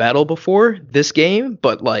gym battle before this game,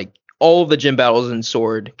 but like all of the gym battles in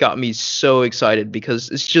Sword got me so excited because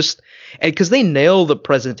it's just, and because they nail the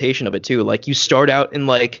presentation of it too. Like you start out in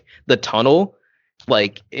like the tunnel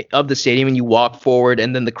like of the stadium and you walk forward,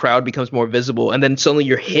 and then the crowd becomes more visible, and then suddenly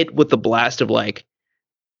you're hit with the blast of like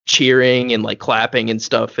cheering and like clapping and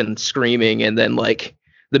stuff and screaming, and then like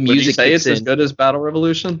the Would you music say kicks it's as in. good as Battle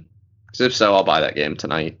Revolution? Because if so, I'll buy that game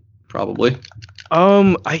tonight, probably.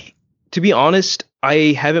 I to be honest,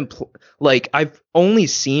 I haven't like I've only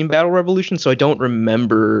seen Battle Revolution, so I don't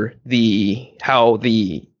remember how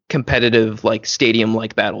the competitive like stadium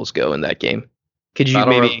like battles go in that game. Could you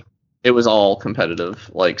Battle maybe? It was all competitive,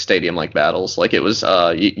 like stadium-like battles. Like it was,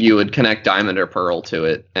 you would connect Diamond or Pearl to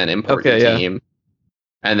it and import Okay, your yeah. team.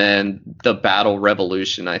 And then the Battle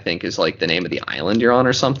Revolution, I think, is like the name of the island you're on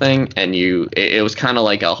or something. And it was kind of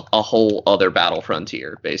like a whole other battle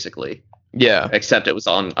frontier, basically. Yeah. Except it was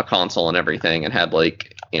on a console and everything, and had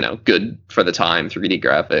like, good for the time 3D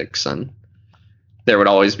graphics, and there would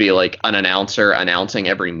always be like an announcer announcing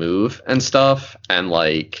every move and stuff, and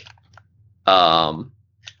like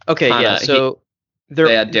Okay. kinda- Yeah. So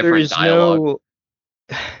they had different there is dialogue. no.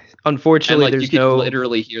 and Unfortunately, like you there's could no.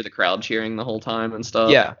 literally hear the crowd cheering the whole time and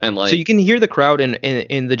stuff. Yeah. And like So you can hear the crowd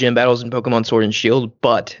in the gym battles in Pokemon Sword and Shield,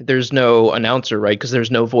 but there's no announcer, right? Because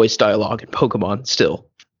there's no voice dialogue in Pokemon still.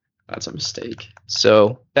 that's a mistake.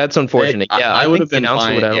 So that's unfortunate. I- Yeah, I I would think have the been announcer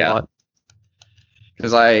fine, would add yeah. a lot.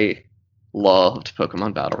 Because I loved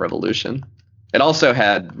Pokemon Battle Revolution. It also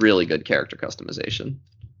had really good character customization.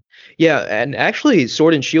 Yeah, and actually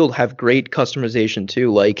Sword and Shield have great customization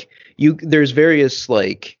too. Like there's various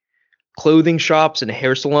like clothing shops and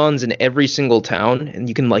hair salons in every single town, and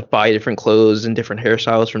you can like buy different clothes and different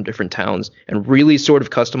hairstyles from different towns and really sort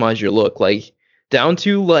of customize your look, like down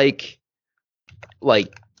to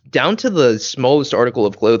down to the smallest article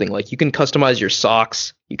of clothing. Like you can customize your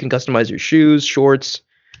socks, you can customize your shoes, shorts,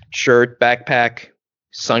 shirt, backpack,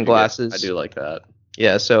 sunglasses. I do like that.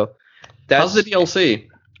 Yeah, so How's the DLC?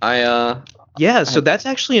 Yeah, so that's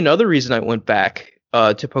actually another reason I went back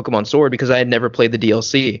to Pokemon Sword, because I had never played the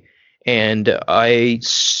DLC, and I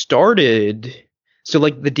started. So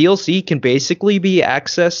like the DLC can basically be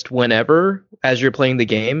accessed whenever as you're playing the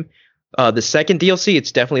game. The second DLC,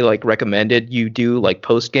 it's definitely like recommended you do like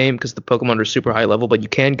post game because the Pokemon are super high level, but you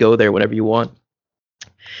can go there whenever you want.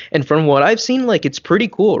 And from what I've seen, like it's pretty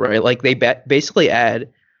cool, right? Like they basically add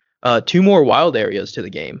 2 more wild areas to the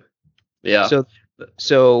game. Yeah.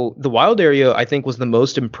 So the wild area, I think, was the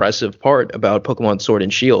most impressive part about Pokemon Sword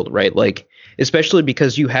and Shield, right? Like, especially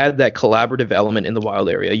because you had that collaborative element in the wild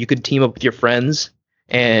area. You could team up with your friends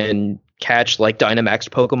and catch like Dynamax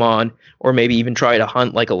Pokemon, or maybe even try to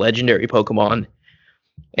hunt like a legendary Pokemon.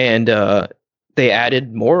 And they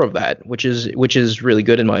added more of that, which is really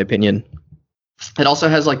good in my opinion. It also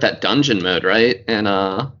has like that dungeon mode, right? And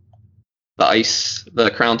the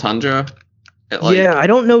Crown Tundra. Yeah, I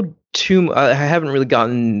don't know I haven't really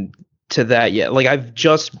gotten to that yet. Like I've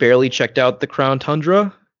just barely checked out the Crown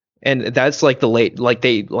Tundra, and that's like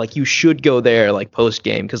you should go there like post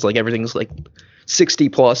game, because like everything's like 60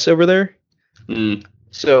 plus over there. Mm.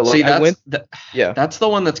 So like, that's the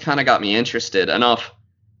one that's kind of got me interested enough.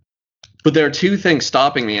 But there are 2 things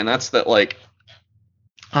stopping me, and that's that like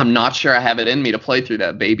I'm not sure I have it in me to play through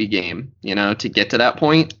that baby game, to get to that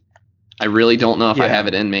point. I really don't know if I have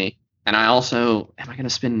it in me. And I also, am I going to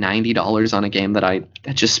spend $90 on a game that I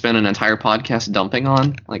just spent an entire podcast dumping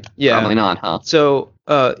on? Like, probably not, huh? So,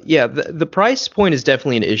 the price point is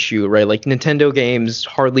definitely an issue, right? Like, Nintendo games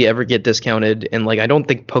hardly ever get discounted, and like, I don't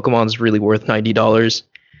think Pokemon's really worth $90.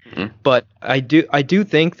 Mm-hmm. But I do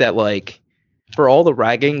think that like, for all the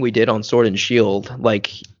ragging we did on Sword and Shield,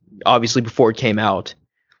 like, obviously before it came out,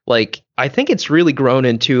 like, I think it's really grown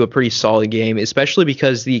into a pretty solid game, especially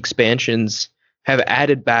because the expansions have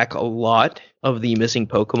added back a lot of the missing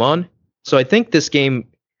Pokemon. So I think this game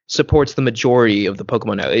supports the majority of the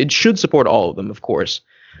Pokemon now. It should support all of them, of course.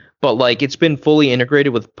 But like it's been fully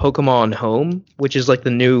integrated with Pokemon Home, which is like the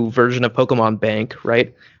new version of Pokemon Bank,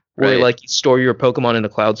 right? Where like you store your Pokemon in a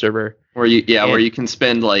cloud server. Where you can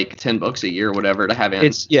spend like $10 a year or whatever to have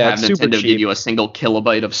Nintendo give you a single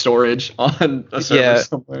kilobyte of storage on a server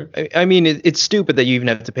somewhere. I mean, it's stupid that you even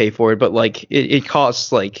have to pay for it, but like it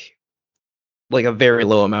costs like a very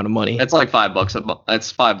low amount of money. It's like $5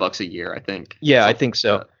 That's $5 a year, I think. Yeah, I think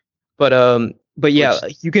so. But yeah,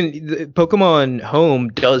 Pokemon Home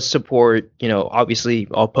does support, obviously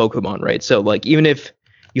all Pokemon, right? So like even if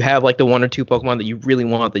you have like the 1 or 2 Pokemon that you really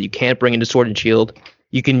want that you can't bring into Sword and Shield,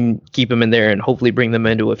 you can keep them in there and hopefully bring them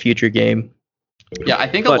into a future game. Yeah, I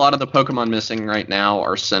think a lot of the Pokemon missing right now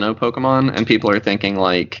are Sinnoh Pokemon, and people are thinking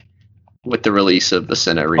like with the release of the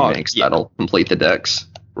Sinnoh remakes, that'll complete the decks.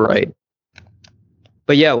 Right.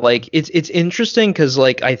 But yeah, like it's interesting because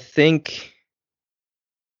like I think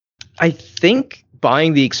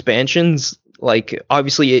buying the expansions, like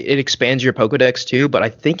obviously it expands your Pokedex too, but I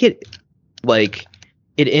think it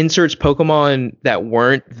inserts Pokemon that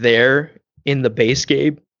weren't there in the base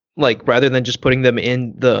game, like rather than just putting them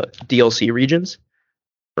in the DLC regions,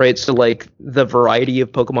 right? So like the variety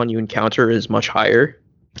of Pokemon you encounter is much higher.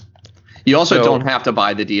 You also don't have to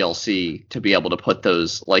buy the DLC to be able to put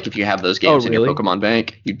those, like if you have those games in your Pokemon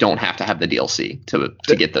Bank, you don't have to have the DLC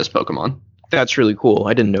to get those Pokemon. That's really cool.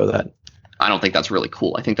 I didn't know that. I don't think that's really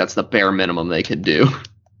cool. I think that's the bare minimum they could do.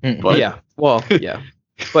 But, yeah. Well, yeah.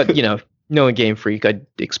 But, knowing Game Freak, I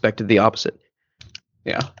expected the opposite.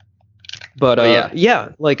 Yeah. But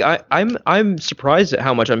like I'm surprised at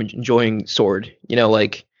how much I'm enjoying Sword.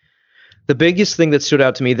 Like the biggest thing that stood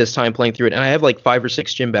out to me this time playing through it, and I have like 5 or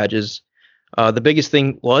 6 gym badges. The biggest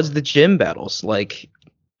thing was the gym battles, like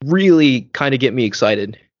really kind of get me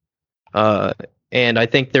excited. And I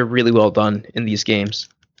think they're really well done in these games.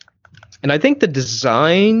 And I think the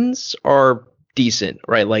designs are decent,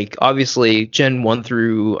 right? Like obviously Gen 1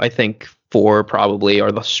 through I think 4 probably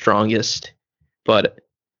are the strongest. But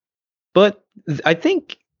I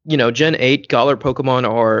think, Gen 8 Galar Pokemon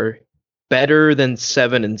are better than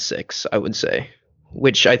 7 and 6, I would say.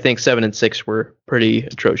 Which I think 7 and 6 were pretty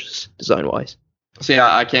atrocious design-wise. So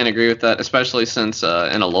yeah, I can't agree with that, especially since in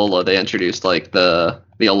Alola they introduced like the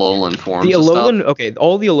Alolan forms. The Alolan, okay,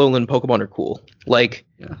 all the Alolan Pokemon are cool. Like,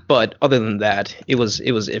 but other than that, it was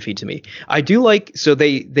iffy to me. I do like, so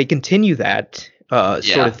they continue that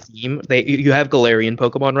sort of theme. You have Galarian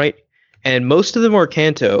Pokemon, right? And most of them are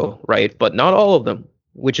Kanto, right? But not all of them,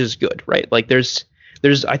 which is good, right? Like there's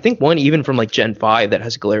I think one even from like Gen 5 that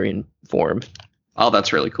has Galarian form. Oh,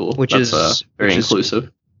 that's really cool. Which is very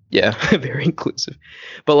inclusive. Yeah, very inclusive.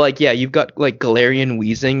 But like, yeah, you've got like Galarian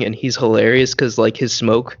Weezing, and he's hilarious because like his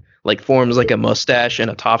smoke like forms like a mustache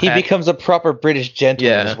and a top He hat. becomes a proper British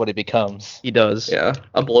gentleman. Yeah. Is what he becomes. He does. Yeah,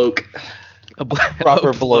 a bloke. Proper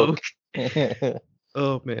a bloke.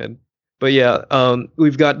 Oh man. But yeah,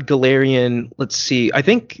 we've got Galarian. Let's see. I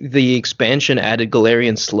think the expansion added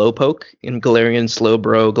Galarian Slowpoke and Galarian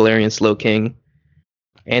Slowbro, Galarian Slowking,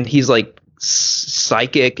 and he's like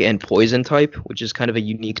psychic and poison type, which is kind of a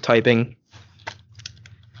unique typing.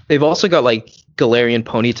 They've also got like Galarian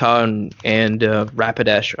Ponyta and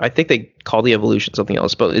Rapidash. I think they call the evolution something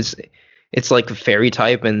else, but it's like a fairy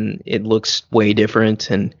type and it looks way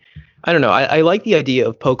different. And I don't know. I like the idea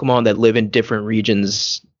of Pokemon that live in different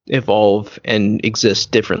regions evolve and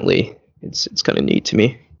exist differently. It's kind of neat to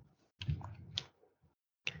me.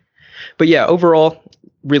 But yeah, overall,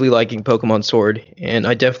 really liking Pokemon Sword, and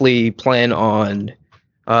I definitely plan on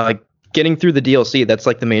getting through the DLC. That's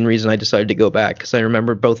like the main reason I decided to go back, because I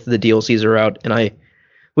remember both of the DLCs are out, and I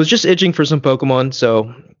was just itching for some Pokemon,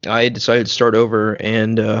 so I decided to start over,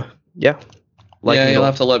 and yeah. Yeah, you'll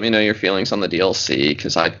have to let me know your feelings on the DLC,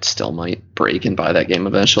 because I still might break and buy that game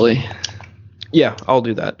eventually. Yeah, I'll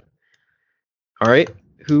do that. All right,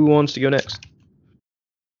 who wants to go next?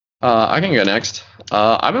 I can go next.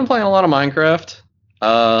 I've been playing a lot of Minecraft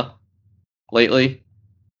lately.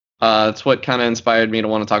 It's what kind of inspired me to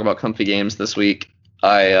want to talk about comfy games this week.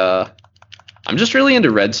 I'm just really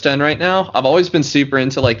into Redstone right now. I've always been super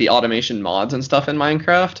into like the automation mods and stuff in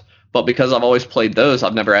Minecraft, but because I've always played those,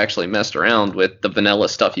 I've never actually messed around with the vanilla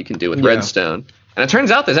stuff you can do with Redstone. And it turns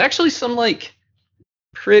out there's actually some like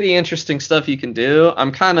pretty interesting stuff you can do.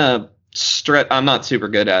 I'm kind of I'm not super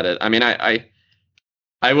good at it. I mean,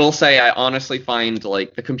 I will say I honestly find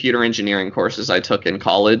like the computer engineering courses I took in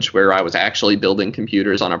college where I was actually building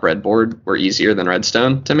computers on a breadboard were easier than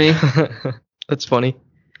Redstone to me. That's funny.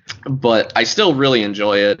 But I still really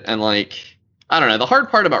enjoy it. And like, I don't know, the hard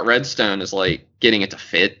part about Redstone is like getting it to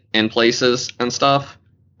fit in places and stuff.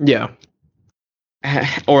 Yeah.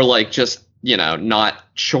 Or like just, you know, not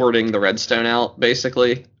shorting the Redstone out,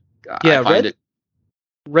 basically. Yeah, I find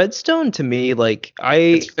Redstone to me, like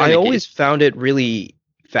I always found it really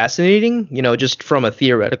fascinating, you know, just from a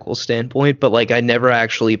theoretical standpoint, but like I never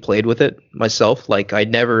actually played with it myself. Like I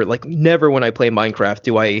never when I play Minecraft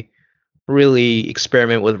do I really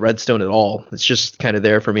experiment with Redstone at all. It's just kind of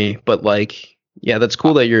there for me. But like, yeah, that's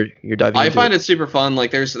cool that you're diving into it. I find it super fun.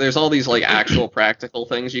 Like there's all these like actual practical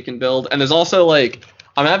things you can build, and there's also like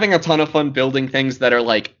I'm having a ton of fun building things that are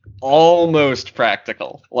like almost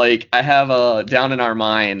practical. Like I have down in our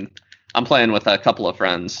mine, I'm playing with a couple of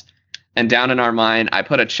friends, and down in our mine I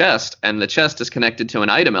put a chest, and the chest is connected to an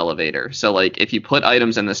item elevator. So like if you put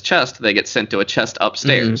items in this chest, they get sent to a chest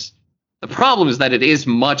upstairs. Mm-hmm. The problem is that it is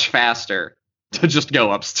much faster to just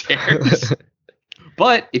go upstairs.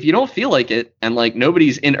 But if you don't feel like it, and like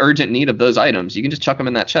nobody's in urgent need of those items, you can just chuck them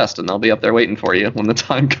in that chest and they'll be up there waiting for you when the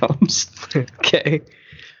time comes. Okay.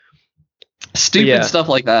 Stupid stuff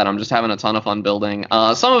like that. I'm just having a ton of fun building.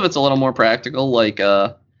 Some of it's a little more practical, like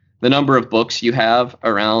the number of books you have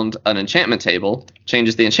around an enchantment table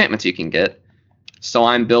changes the enchantments you can get. So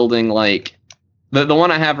I'm building like the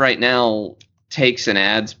one I have right now takes and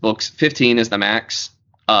adds books. 15 is the max.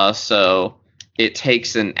 So it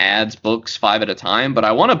takes and adds books 5 at a time. But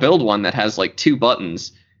I want to build one that has like 2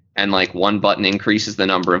 buttons, and like one button increases the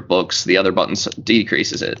number of books, the other button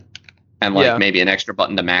decreases it, and like maybe an extra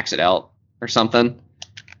button to max it out or something.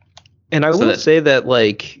 And I will say that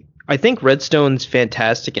like I think Redstone's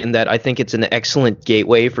fantastic in that I think it's an excellent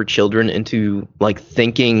gateway for children into like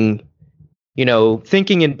thinking, you know,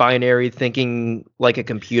 thinking in binary, thinking like a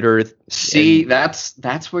computer. See,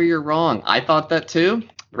 that's where you're wrong. I thought that too.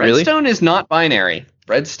 Redstone is not binary.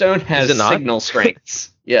 Redstone has signal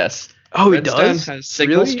strengths. Yes. Oh, Redstone it does? has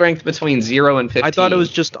signal strength between 0 and 15. I thought it was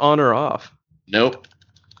just on or off. Nope.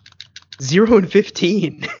 0 and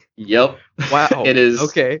 15. Yep. Wow. It is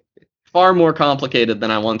okay. Far more complicated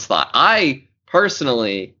than I once thought. I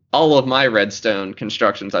personally, all of my Redstone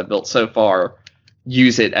constructions I've built so far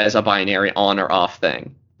use it as a binary on or off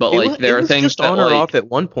thing. But like there are things just that on or off at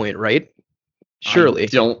one point, right? Surely.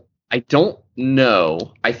 I don't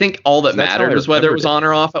know. I think all that mattered was whether it was on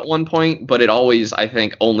or off at one point, but it always, I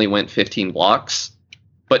think, only went 15 blocks.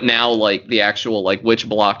 But now like the actual like which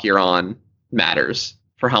block you're on matters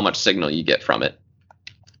for how much signal you get from it.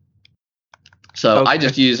 So I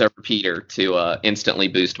just use a repeater to instantly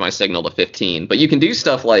boost my signal to 15. But you can do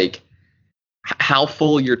stuff like how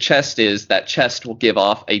full your chest is. That chest will give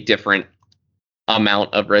off a different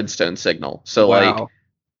amount of redstone signal. So like,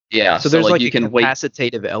 yeah. So there's like you a can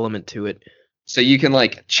capacitative element to it. So you can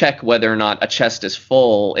like check whether or not a chest is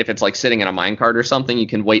full. If it's like sitting in a minecart or something, you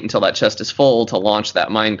can wait until that chest is full to launch that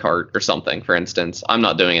minecart or something, for instance. I'm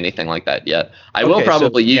not doing anything like that yet. I will Okay, so,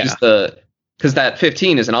 probably use yeah. because that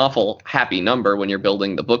 15 is an awful happy number when you're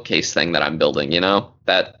building the bookcase thing that I'm building, you know?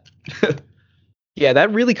 That Yeah,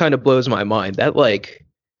 that really kind of blows my mind. That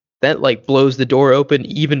blows the door open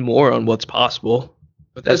even more on what's possible.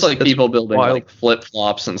 But there's like That's people building wild. like flip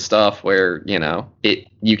flops and stuff where, you know,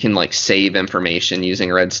 you can like save information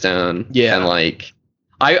using redstone. Yeah. And like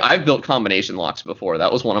I've built combination locks before.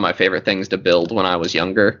 That was one of my favorite things to build when I was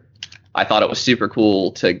younger. I thought it was super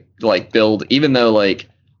cool to like build, even though like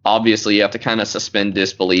obviously you have to kind of suspend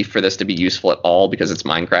disbelief for this to be useful at all because it's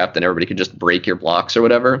Minecraft and everybody could just break your blocks or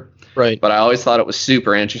whatever. Right. But I always thought it was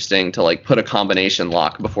super interesting to like put a combination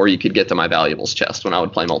lock before you could get to my valuables chest when I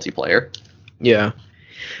would play multiplayer. Yeah.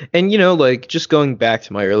 And like just going back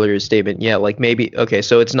to my earlier statement, yeah, like maybe okay,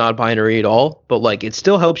 so it's not binary at all, but like it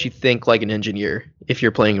still helps you think like an engineer if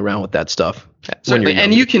you're playing around with that stuff. Certainly,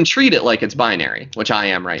 and you can treat it like it's binary, which I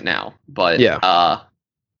am right now. But Yeah.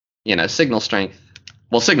 signal strength.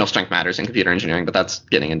 Well, signal strength matters in computer engineering, but that's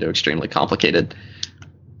getting into extremely complicated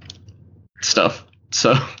stuff.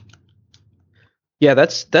 So Yeah,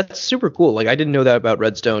 that's super cool. Like I didn't know that about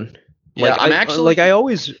Redstone. yeah, Like I'm I actually like I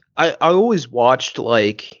always watched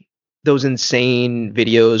like those insane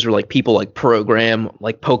videos where like people like program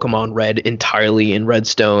like Pokemon Red entirely in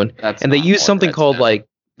Redstone, that's and they not use more something called Redstone. like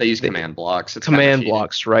They use the- command blocks. It's kinda command cheating.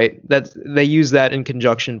 blocks, right? They use that in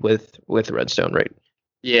conjunction with Redstone, right?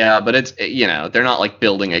 Yeah, but it's they're not like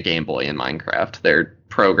building a Game Boy in Minecraft. They're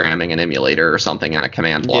programming an emulator or something in a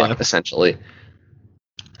command block, Yeah. essentially.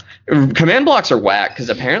 Command blocks are whack because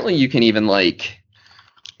apparently you can even like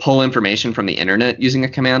pull information from the internet using a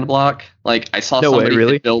command block. Like I saw No way, somebody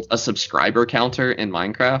really? that built a subscriber counter in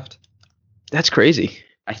Minecraft. That's crazy.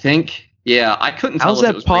 I think, yeah, I couldn't tell How's if it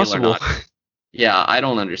that was real possible? or not. Yeah, I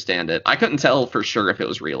don't understand it. I couldn't tell for sure if it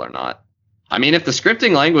was real or not. I mean, if the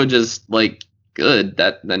scripting language is like good,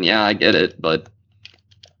 then yeah, I get it. But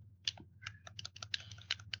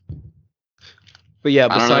But yeah,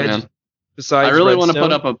 I don't know, man. besides I really want to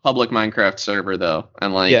Redstone, put up a public Minecraft server though,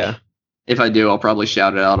 and like, yeah. if I do, I'll probably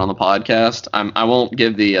shout it out on the podcast. I won't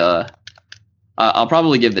give the I'll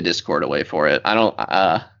probably give the Discord away for it. I don't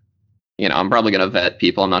I'm probably gonna vet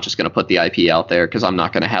people. I'm not just gonna put the IP out there because I'm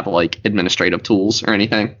not gonna have like administrative tools or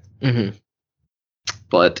anything. Mm-hmm.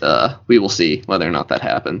 But we will see whether or not that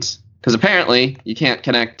happens. Because apparently you can't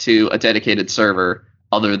connect to a dedicated server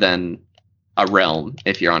other than a realm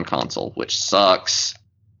if you're on console, which sucks.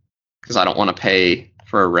 Because I don't want to pay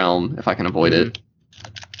for a realm if I can avoid it.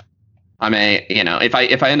 I may, if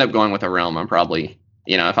I end up going with a realm, I'm probably,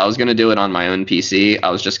 if I was going to do it on my own PC, I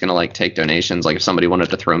was just going to like take donations. Like if somebody wanted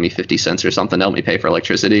to throw me 50 cents or something to help me pay for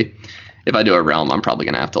electricity. If I do a realm, I'm probably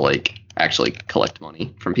going to have to like actually collect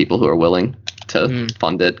money from people who are willing to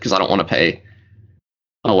fund it because I don't want to pay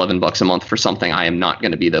 $11 a month for something I am not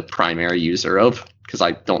going to be the primary user of because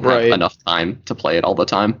I don't have enough time to play it all the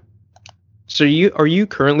time. So are you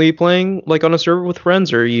currently playing like on a server with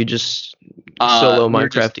friends, or are you just solo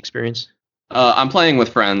Minecraft experience? I'm playing with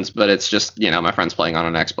friends, but it's just my friends playing on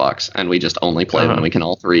an Xbox, and we just only play when we can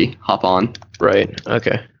all three hop on. Right.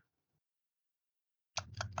 Okay.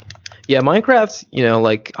 Yeah, Minecraft.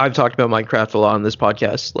 Like I've talked about Minecraft a lot on this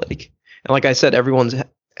podcast. Like I said, everyone's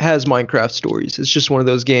has Minecraft stories. It's just one of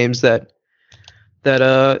those games that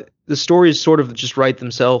the stories sort of just write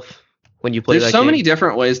themselves when you play There's that game. so many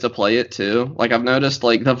different ways to play it too. Like I've noticed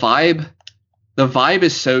like the vibe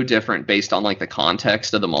is so different based on like the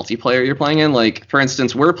context of the multiplayer you're playing in. Like for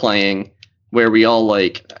instance, we're playing where we all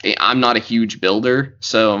like I'm not a huge builder,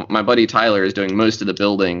 so my buddy Tyler is doing most of the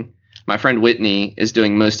building. My friend Whitney is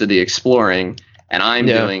doing most of the exploring, and I'm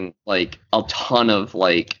doing like a ton of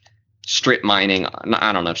like strip mining.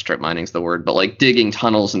 I don't know if strip mining is the word, but like digging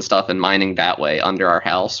tunnels and stuff and mining that way under our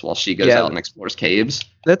house while she goes out and explores caves.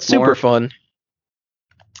 That's super fun.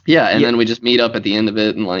 Yeah, and then we just meet up at the end of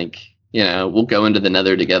it and like, we'll go into the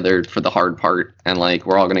nether together for the hard part and like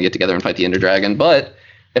we're all going to get together and fight the Ender Dragon. But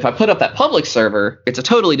if I put up that public server, it's a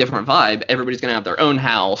totally different vibe. Everybody's going to have their own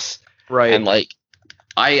house. Right. And like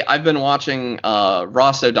I've been watching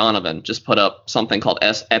Ross O'Donovan just put up something called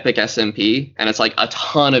Epic SMP, and it's like a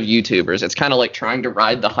ton of YouTubers. It's kind of like trying to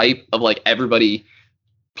ride the hype of like everybody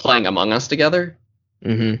playing Among Us together.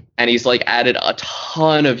 Mm-hmm. And he's like added a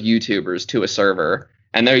ton of YouTubers to a server,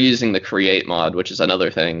 and they're using the Create mod, which is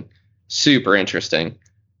another thing. Super interesting.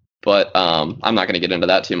 But I'm not going to get into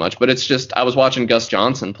that too much. But it's just I was watching Gus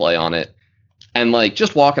Johnson play on it. And like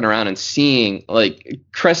just walking around and seeing like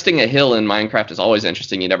cresting a hill in Minecraft is always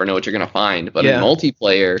interesting. You never know what you're gonna find. But in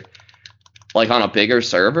multiplayer, like on a bigger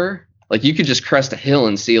server, like you could just crest a hill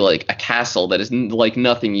and see like a castle that is like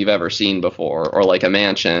nothing you've ever seen before, or like a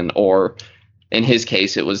mansion, or in his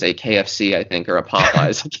case it was a KFC, I think, or a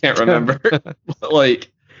Popeyes. I can't remember. But,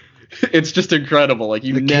 like, it's just incredible. Like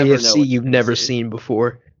you The never know KFC what you've you're never gonna see. seen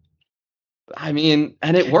before. I mean,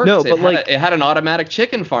 and it worked. No, it but, had like- it had an automatic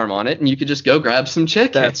chicken farm on it, and you could just go grab some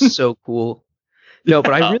chicken. That's so cool. No,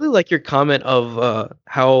 but I Yeah. really like your comment of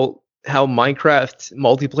how Minecraft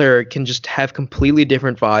multiplayer can just have completely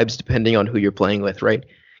different vibes depending on who you're playing with, right?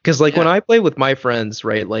 Because like when Yeah. I play with my friends,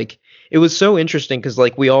 right, like it was so interesting because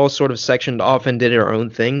like we all sort of sectioned off and did our own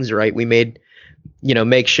things, right? We made,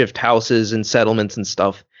 makeshift houses and settlements and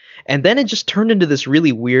stuff. And then it just turned into this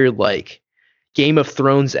really weird like Game of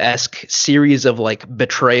Thrones-esque series of like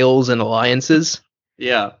betrayals and alliances.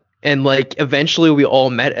 Yeah. And like eventually we all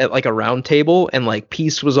met at like a round table and like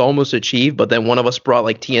peace was almost achieved, but then one of us brought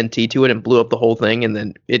like TNT to it and blew up the whole thing, and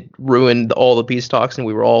then it ruined all the peace talks and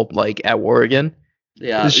we were all like at war again.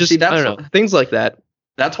 Yeah. It's just See, I don't know, things like that.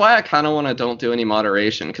 That's why I kind of want to don't do any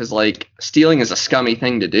moderation, because like stealing is a scummy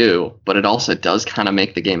thing to do, but it also does kind of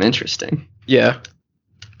make the game interesting. Yeah.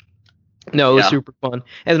 No, it was Yeah. super fun.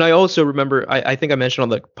 And then I also remember I think I mentioned on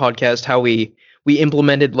the podcast how we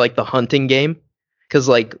implemented like the hunting game, because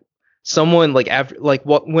like someone like after like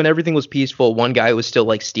when everything was peaceful, one guy was still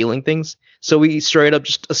like stealing things, so we straight up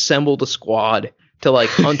just assembled a squad to like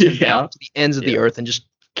hunt him Yeah. down to the ends of the Yeah. earth and just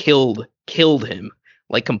killed him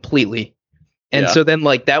like completely. And Yeah. so then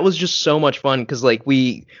like that was just so much fun because like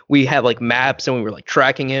we had like maps and we were like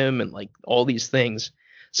tracking him and like all these things.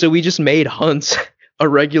 So we just made hunts a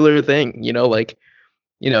regular thing, like,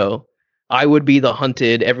 I would be the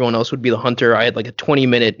hunted, everyone else would be the hunter. I had like a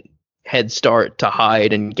 20-minute head start to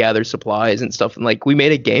hide and gather supplies and stuff. And like we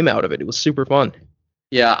made a game out of it. It was super fun.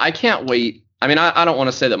 Yeah, I can't wait. I mean, I don't want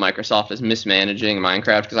to say that Microsoft is mismanaging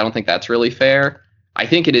Minecraft, because I don't think that's really fair. I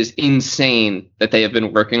think it is insane that they have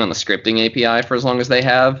been working on the scripting API for as long as they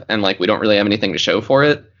have, and like we don't really have anything to show for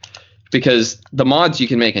it. Because the mods you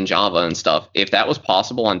can make in Java and stuff, if that was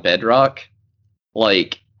possible on Bedrock,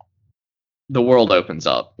 like the world opens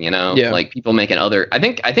up, Yeah. Like people making other I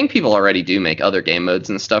think people already do make other game modes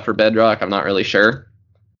and stuff for Bedrock. I'm not really sure.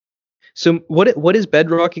 So what is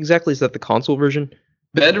Bedrock exactly? Is that the console version?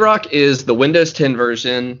 Bedrock is the Windows 10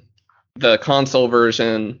 version, the console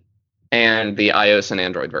version, and the iOS and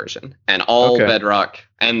Android version. And all Okay. Bedrock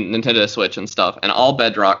and Nintendo Switch and stuff, and all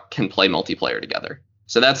Bedrock can play multiplayer together.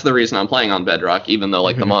 So that's the reason I'm playing on Bedrock, even though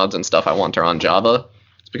like the Mhm. mods and stuff I want are on Java.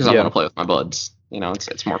 It's because I Yeah. want to play with my buds.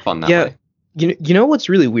 It's more fun that Yeah. way. You know what's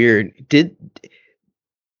really weird? Did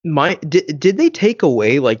they take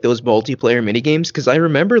away like those multiplayer mini games? Because I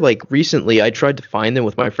remember like recently I tried to find them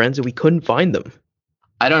with my friends and we couldn't find them.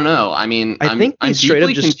 I don't know. I mean, I think they I'm straight up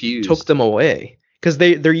deeply just confused. took them away. Because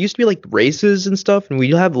there used to be like races and stuff, and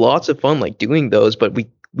we have lots of fun like doing those, but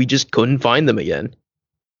we just couldn't find them again.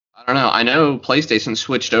 I don't know. I know PlayStation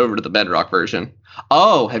switched over to the Bedrock version.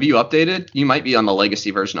 Oh, have you updated? You might be on the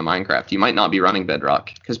legacy version of Minecraft. You might not be running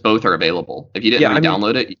Bedrock, because both are available. If you didn't Yeah, I mean-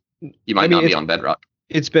 re-download it, you might I mean, not be it's- on Bedrock.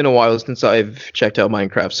 It's been a while since I've checked out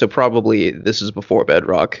Minecraft, so probably this is before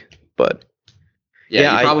Bedrock. But Yeah,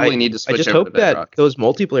 yeah, you I- probably need to I switch just over to hope that Bedrock. those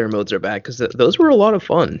multiplayer modes are back because those were a lot of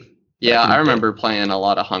fun. Yeah, back in I the day. remember playing a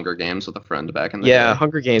lot of Hunger Games with a friend back in the Yeah, day.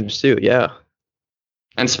 Hunger Games too. Yeah.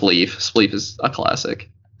 And Spleef. Spleef is a classic.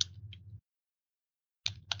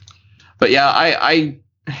 But yeah, I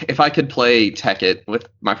if I could play Tekkit with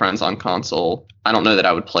my friends on console, I don't know that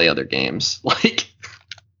I would play other games. Like,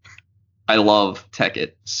 I love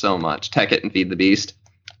Tekkit so much. Tekkit and Feed the Beast.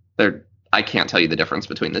 I can't tell you the difference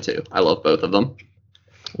between the two. I love both of them.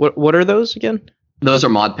 What are those again? Those are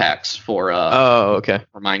mod packs for Oh, okay.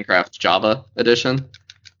 Minecraft Java edition.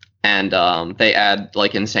 And they add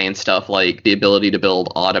like insane stuff, like the ability to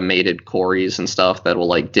build automated quarries and stuff that will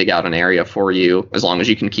like dig out an area for you as long as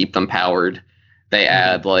you can keep them powered. They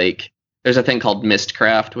add like there's a thing called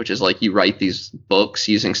Mistcraft, which is like you write these books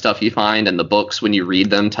using stuff you find, and the books, when you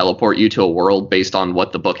read them, teleport you to a world based on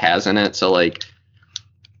what the book has in it. So like,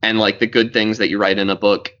 and like the good things that you write in a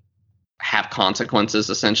book have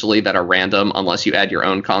consequences essentially that are random unless you add your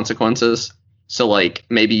own consequences. So like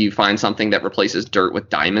maybe you find something that replaces dirt with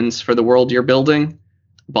diamonds for the world you're building,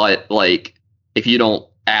 but like if you don't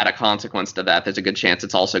add a consequence to that, there's a good chance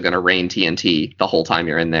it's also going to rain TNT the whole time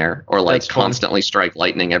you're in there, or like That's fun. constantly strike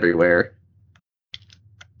lightning everywhere.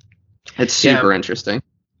 It's Yeah. super interesting.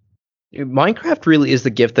 Minecraft really is the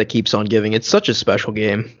gift that keeps on giving. It's such a special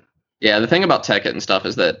game. Yeah, the thing about Tekkit and stuff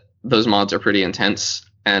is that those mods are pretty intense,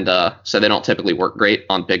 and so they don't typically work great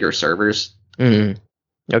on bigger servers. Mm.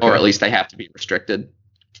 Okay. Or at least they have to be restricted,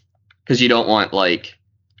 because you don't want like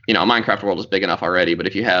Minecraft world is big enough already, but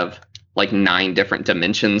if you have like 9 different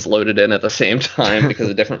dimensions loaded in at the same time because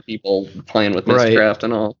of different people playing with Right. Mistcraft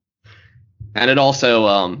and all. And it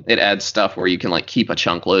also it adds stuff where you can like keep a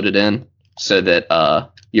chunk loaded in so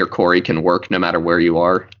that your quarry can work no matter where you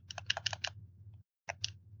are.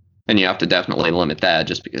 And you have to definitely limit that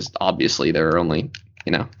just because obviously there are only,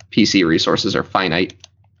 PC resources are finite.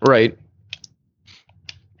 Right.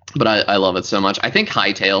 But I love it so much. I think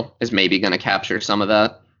Hytale is maybe going to capture some of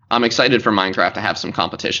that. I'm excited for Minecraft to have some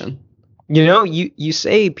competition. You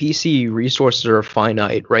say PC resources are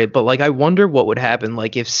finite, right? But like I wonder what would happen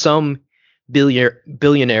like if some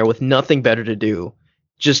billionaire with nothing better to do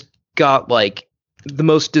just got like the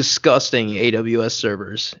most disgusting AWS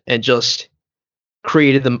servers and just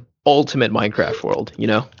created the ultimate Minecraft world,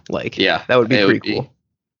 Like Yeah, that would be it pretty would be. cool.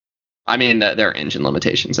 I mean, there are engine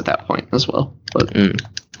limitations at that point as well. But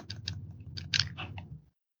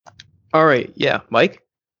All right, yeah, Mike.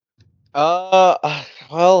 Well,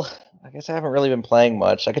 I guess I haven't really been playing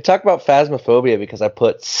much. I could talk about Phasmophobia because I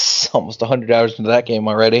put almost 100 hours into that game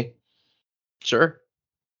already. Sure.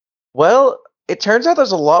 Well, it turns out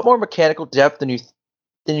there's a lot more mechanical depth than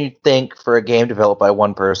you think for a game developed by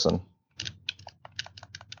one person.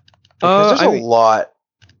 Because there's a lot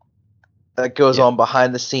that goes on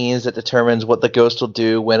behind the scenes that determines what the ghost will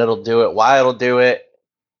do, when it'll do it, why it'll do it,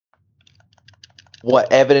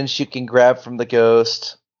 what evidence you can grab from the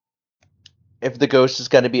ghost, if the ghost is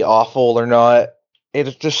going to be awful or not.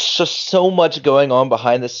 It's just so much going on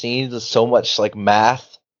behind the scenes and so much like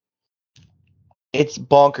math. It's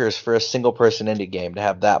bonkers for a single person indie game to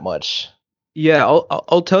have that much. Yeah,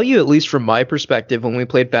 I'll tell you at least from my perspective when we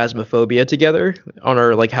played Phasmophobia together on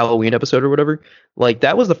our like Halloween episode or whatever. Like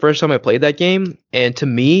that was the first time I played that game, and to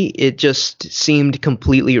me it just seemed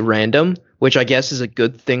completely random, which I guess is a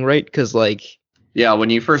good thing, right? Because like yeah, when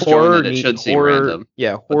you first join it should seem random.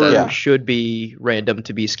 Yeah, horror should be random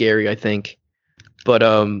to be scary, I think. But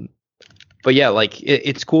yeah, like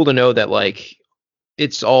it's cool to know that like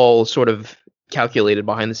it's all sort of calculated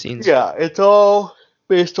behind the scenes. Yeah, it's all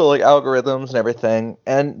based on like algorithms and everything.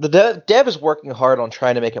 And the dev is working hard on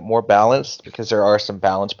trying to make it more balanced because there are some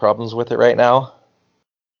balance problems with it right now.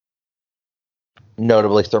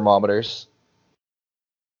 Notably thermometers.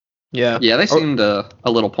 Yeah. Yeah, they seemed a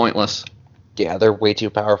little pointless. Yeah, they're way too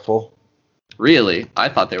powerful. Really? I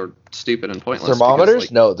thought they were stupid and pointless. Thermometers? Because,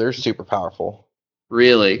 like, no, they're super powerful.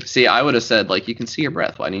 Really? See, I would have said, like, you can see your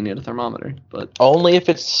breath. Why do you need a thermometer? But only if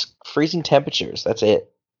it's freezing temperatures. That's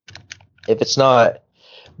it. If it's not.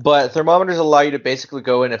 But thermometers allow you to basically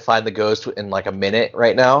go in and find the ghost in like a minute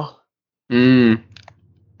right now.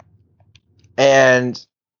 And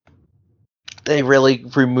they really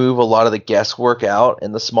remove a lot of the guesswork out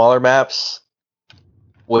in the smaller maps,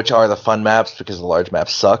 which are the fun maps because the large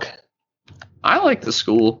maps suck. I like the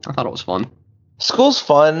school. I thought it was fun. School's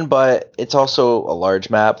fun, but it's also a large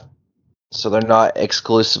map, so they're not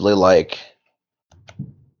exclusively like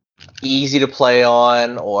easy to play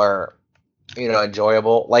on or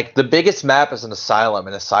enjoyable. Like the biggest map is an asylum,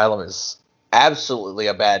 and asylum is absolutely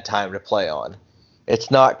a bad time to play on. It's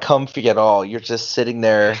not comfy at all. You're just sitting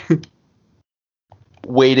there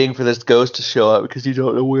waiting for this ghost to show up because you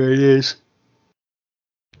don't know where it is.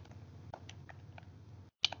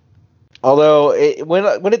 Although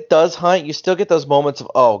when it does hunt, you still get those moments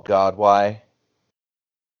of oh god, why?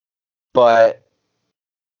 But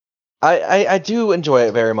I do enjoy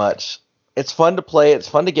it very much. It's fun to play. It's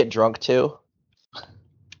fun to get drunk too.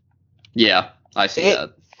 Yeah, I see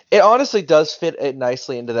that. It honestly does fit it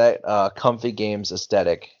nicely into that comfy games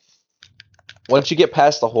aesthetic. Once you get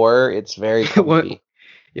past the horror, it's very comfy.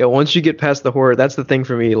 Yeah, once you get past the horror, that's the thing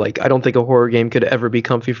for me. Like, I don't think a horror game could ever be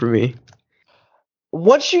comfy for me.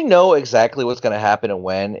 Once you know exactly what's going to happen and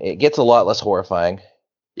when, it gets a lot less horrifying.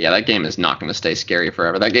 Yeah, that game is not going to stay scary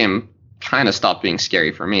forever. That game kind of stopped being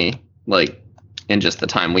scary for me, like, in just the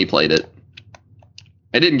time we played it.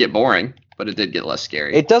 It didn't get boring, but it did get less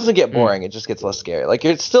scary. It doesn't get boring, it just gets less scary. Like,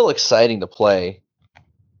 it's still exciting to play.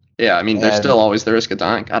 Yeah, I mean, there's still always the risk of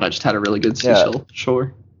dying. God, I just had a really good seashell.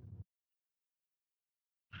 Sure.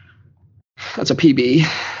 That's a PB.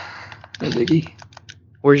 No biggie.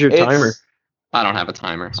 Where's your timer? I don't have a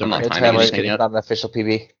timer. I'm not It's timing anything yet. not an official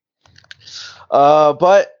PB.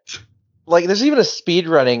 But like, there's even a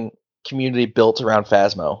speedrunning community built around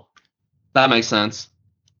Phasmo. That makes sense.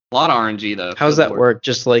 A lot of RNG though. How does that work?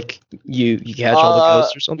 Just like you catch all the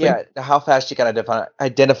ghosts or something? Yeah, how fast you can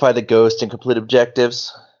identify the ghost and complete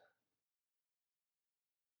objectives.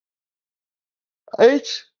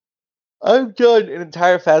 I've done an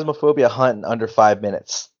entire Phasmophobia hunt in under 5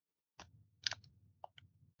 minutes.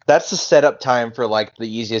 That's the setup time for like the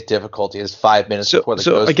easiest difficulty is 5 minutes before the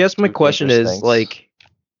So ghost I guess my do question dangerous is things. like,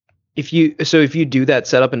 if you do that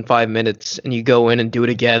setup in 5 minutes and you go in and do it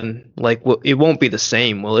again, like, it won't be the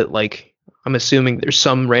same, will it? Like, I'm assuming there's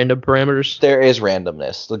some random parameters. There is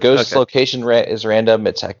randomness. The ghost's Okay. location is random.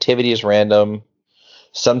 Its activity is random.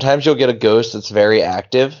 Sometimes you'll get a ghost that's very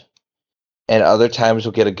active, and other times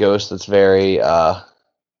you'll get a ghost that's very,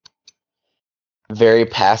 very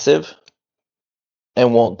passive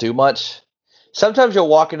and won't do much. Sometimes you'll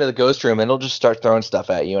walk into the ghost room and it'll just start throwing stuff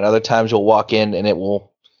at you, and other times you'll walk in and it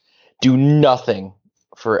will do nothing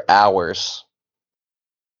for hours.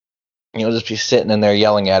 You'll just be sitting in there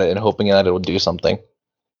yelling at it and hoping that it will do something.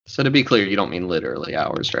 So to be clear, you don't mean literally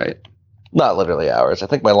hours, right? Not literally hours. I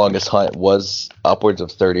think my longest hunt was upwards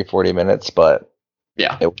of 30, 40 minutes, but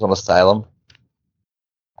Yeah. it was on Asylum.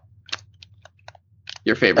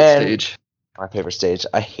 Your favorite And- stage. My favorite stage.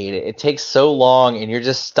 I hate it. It takes so long, and you're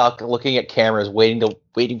just stuck looking at cameras,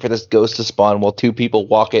 waiting for this ghost to spawn while two people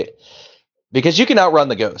walk it. Because you can outrun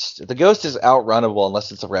the ghost. The ghost is outrunnable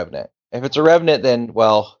unless it's a revenant. If it's a revenant, then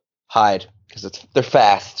well, hide because they're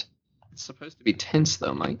fast. It's supposed to be tense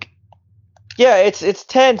though, Mike. Yeah, it's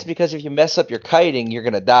tense because if you mess up your kiting, you're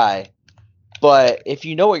gonna die. But if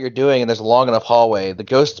you know what you're doing and there's a long enough hallway, the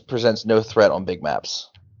ghost presents no threat on big maps.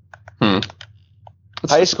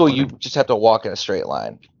 That's High school, you disappointing. just have to walk in a straight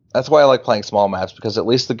line. That's why I like playing small maps, because at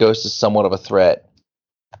least the ghost is somewhat of a threat.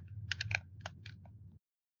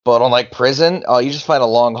 But on like prison, oh, you just find a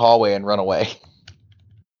long hallway and run away.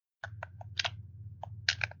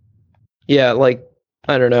 Yeah, like,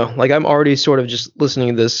 I don't know. Like, I'm already sort of just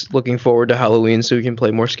listening to this, looking forward to Halloween so we can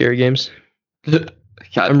play more scary games. God,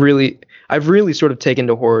 I've really sort of taken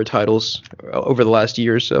to horror titles over the last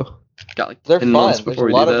year or so. got like They're 10 fun. months There's a before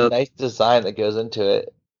we lot do of that. nice design that goes into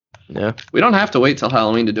it. Yeah. We don't have to wait till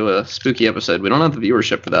Halloween to do a spooky episode. We don't have the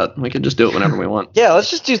viewership for that. We can just do it whenever we want. Yeah, let's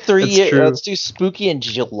just do That's true. Let's do spooky in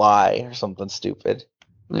July or something stupid.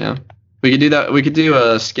 Yeah. We could do that. We could do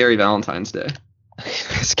a scary Valentine's Day.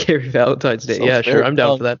 Scary Valentine's Day. Sounds Yeah, sure. very I'm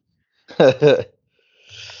down for fun. that.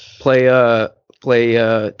 Play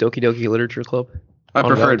Doki Doki Literature Club. I On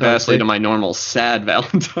prefer it Valentine's vastly Day. to my normal sad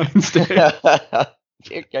Valentine's Day.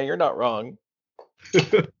 Yeah, you're not wrong. This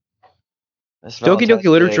Doki Valentine's Doki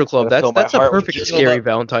Literature Day is Club. gonna fill my That's a heart with perfect just scary love.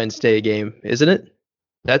 Valentine's Day game, isn't it?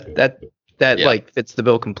 That Yeah. like fits the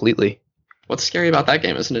bill completely. What's scary about that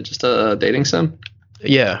game? Isn't it just a dating sim?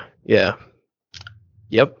 Yeah.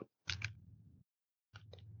 Yep.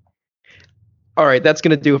 All right, that's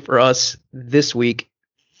going to do it for us this week.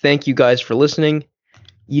 Thank you guys for listening.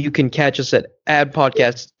 You can catch us at Ad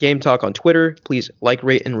Podcast Game Talk on Twitter. Please like,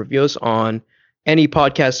 rate, and review us on any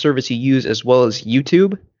podcast service you use, as well as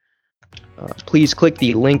YouTube. Please click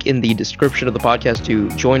the link in the description of the podcast to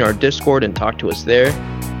join our Discord and talk to us there.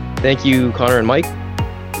 Thank you, Connor and Mike.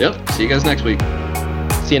 Yep. See you guys next week.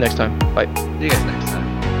 See you next time. Bye. See you guys next.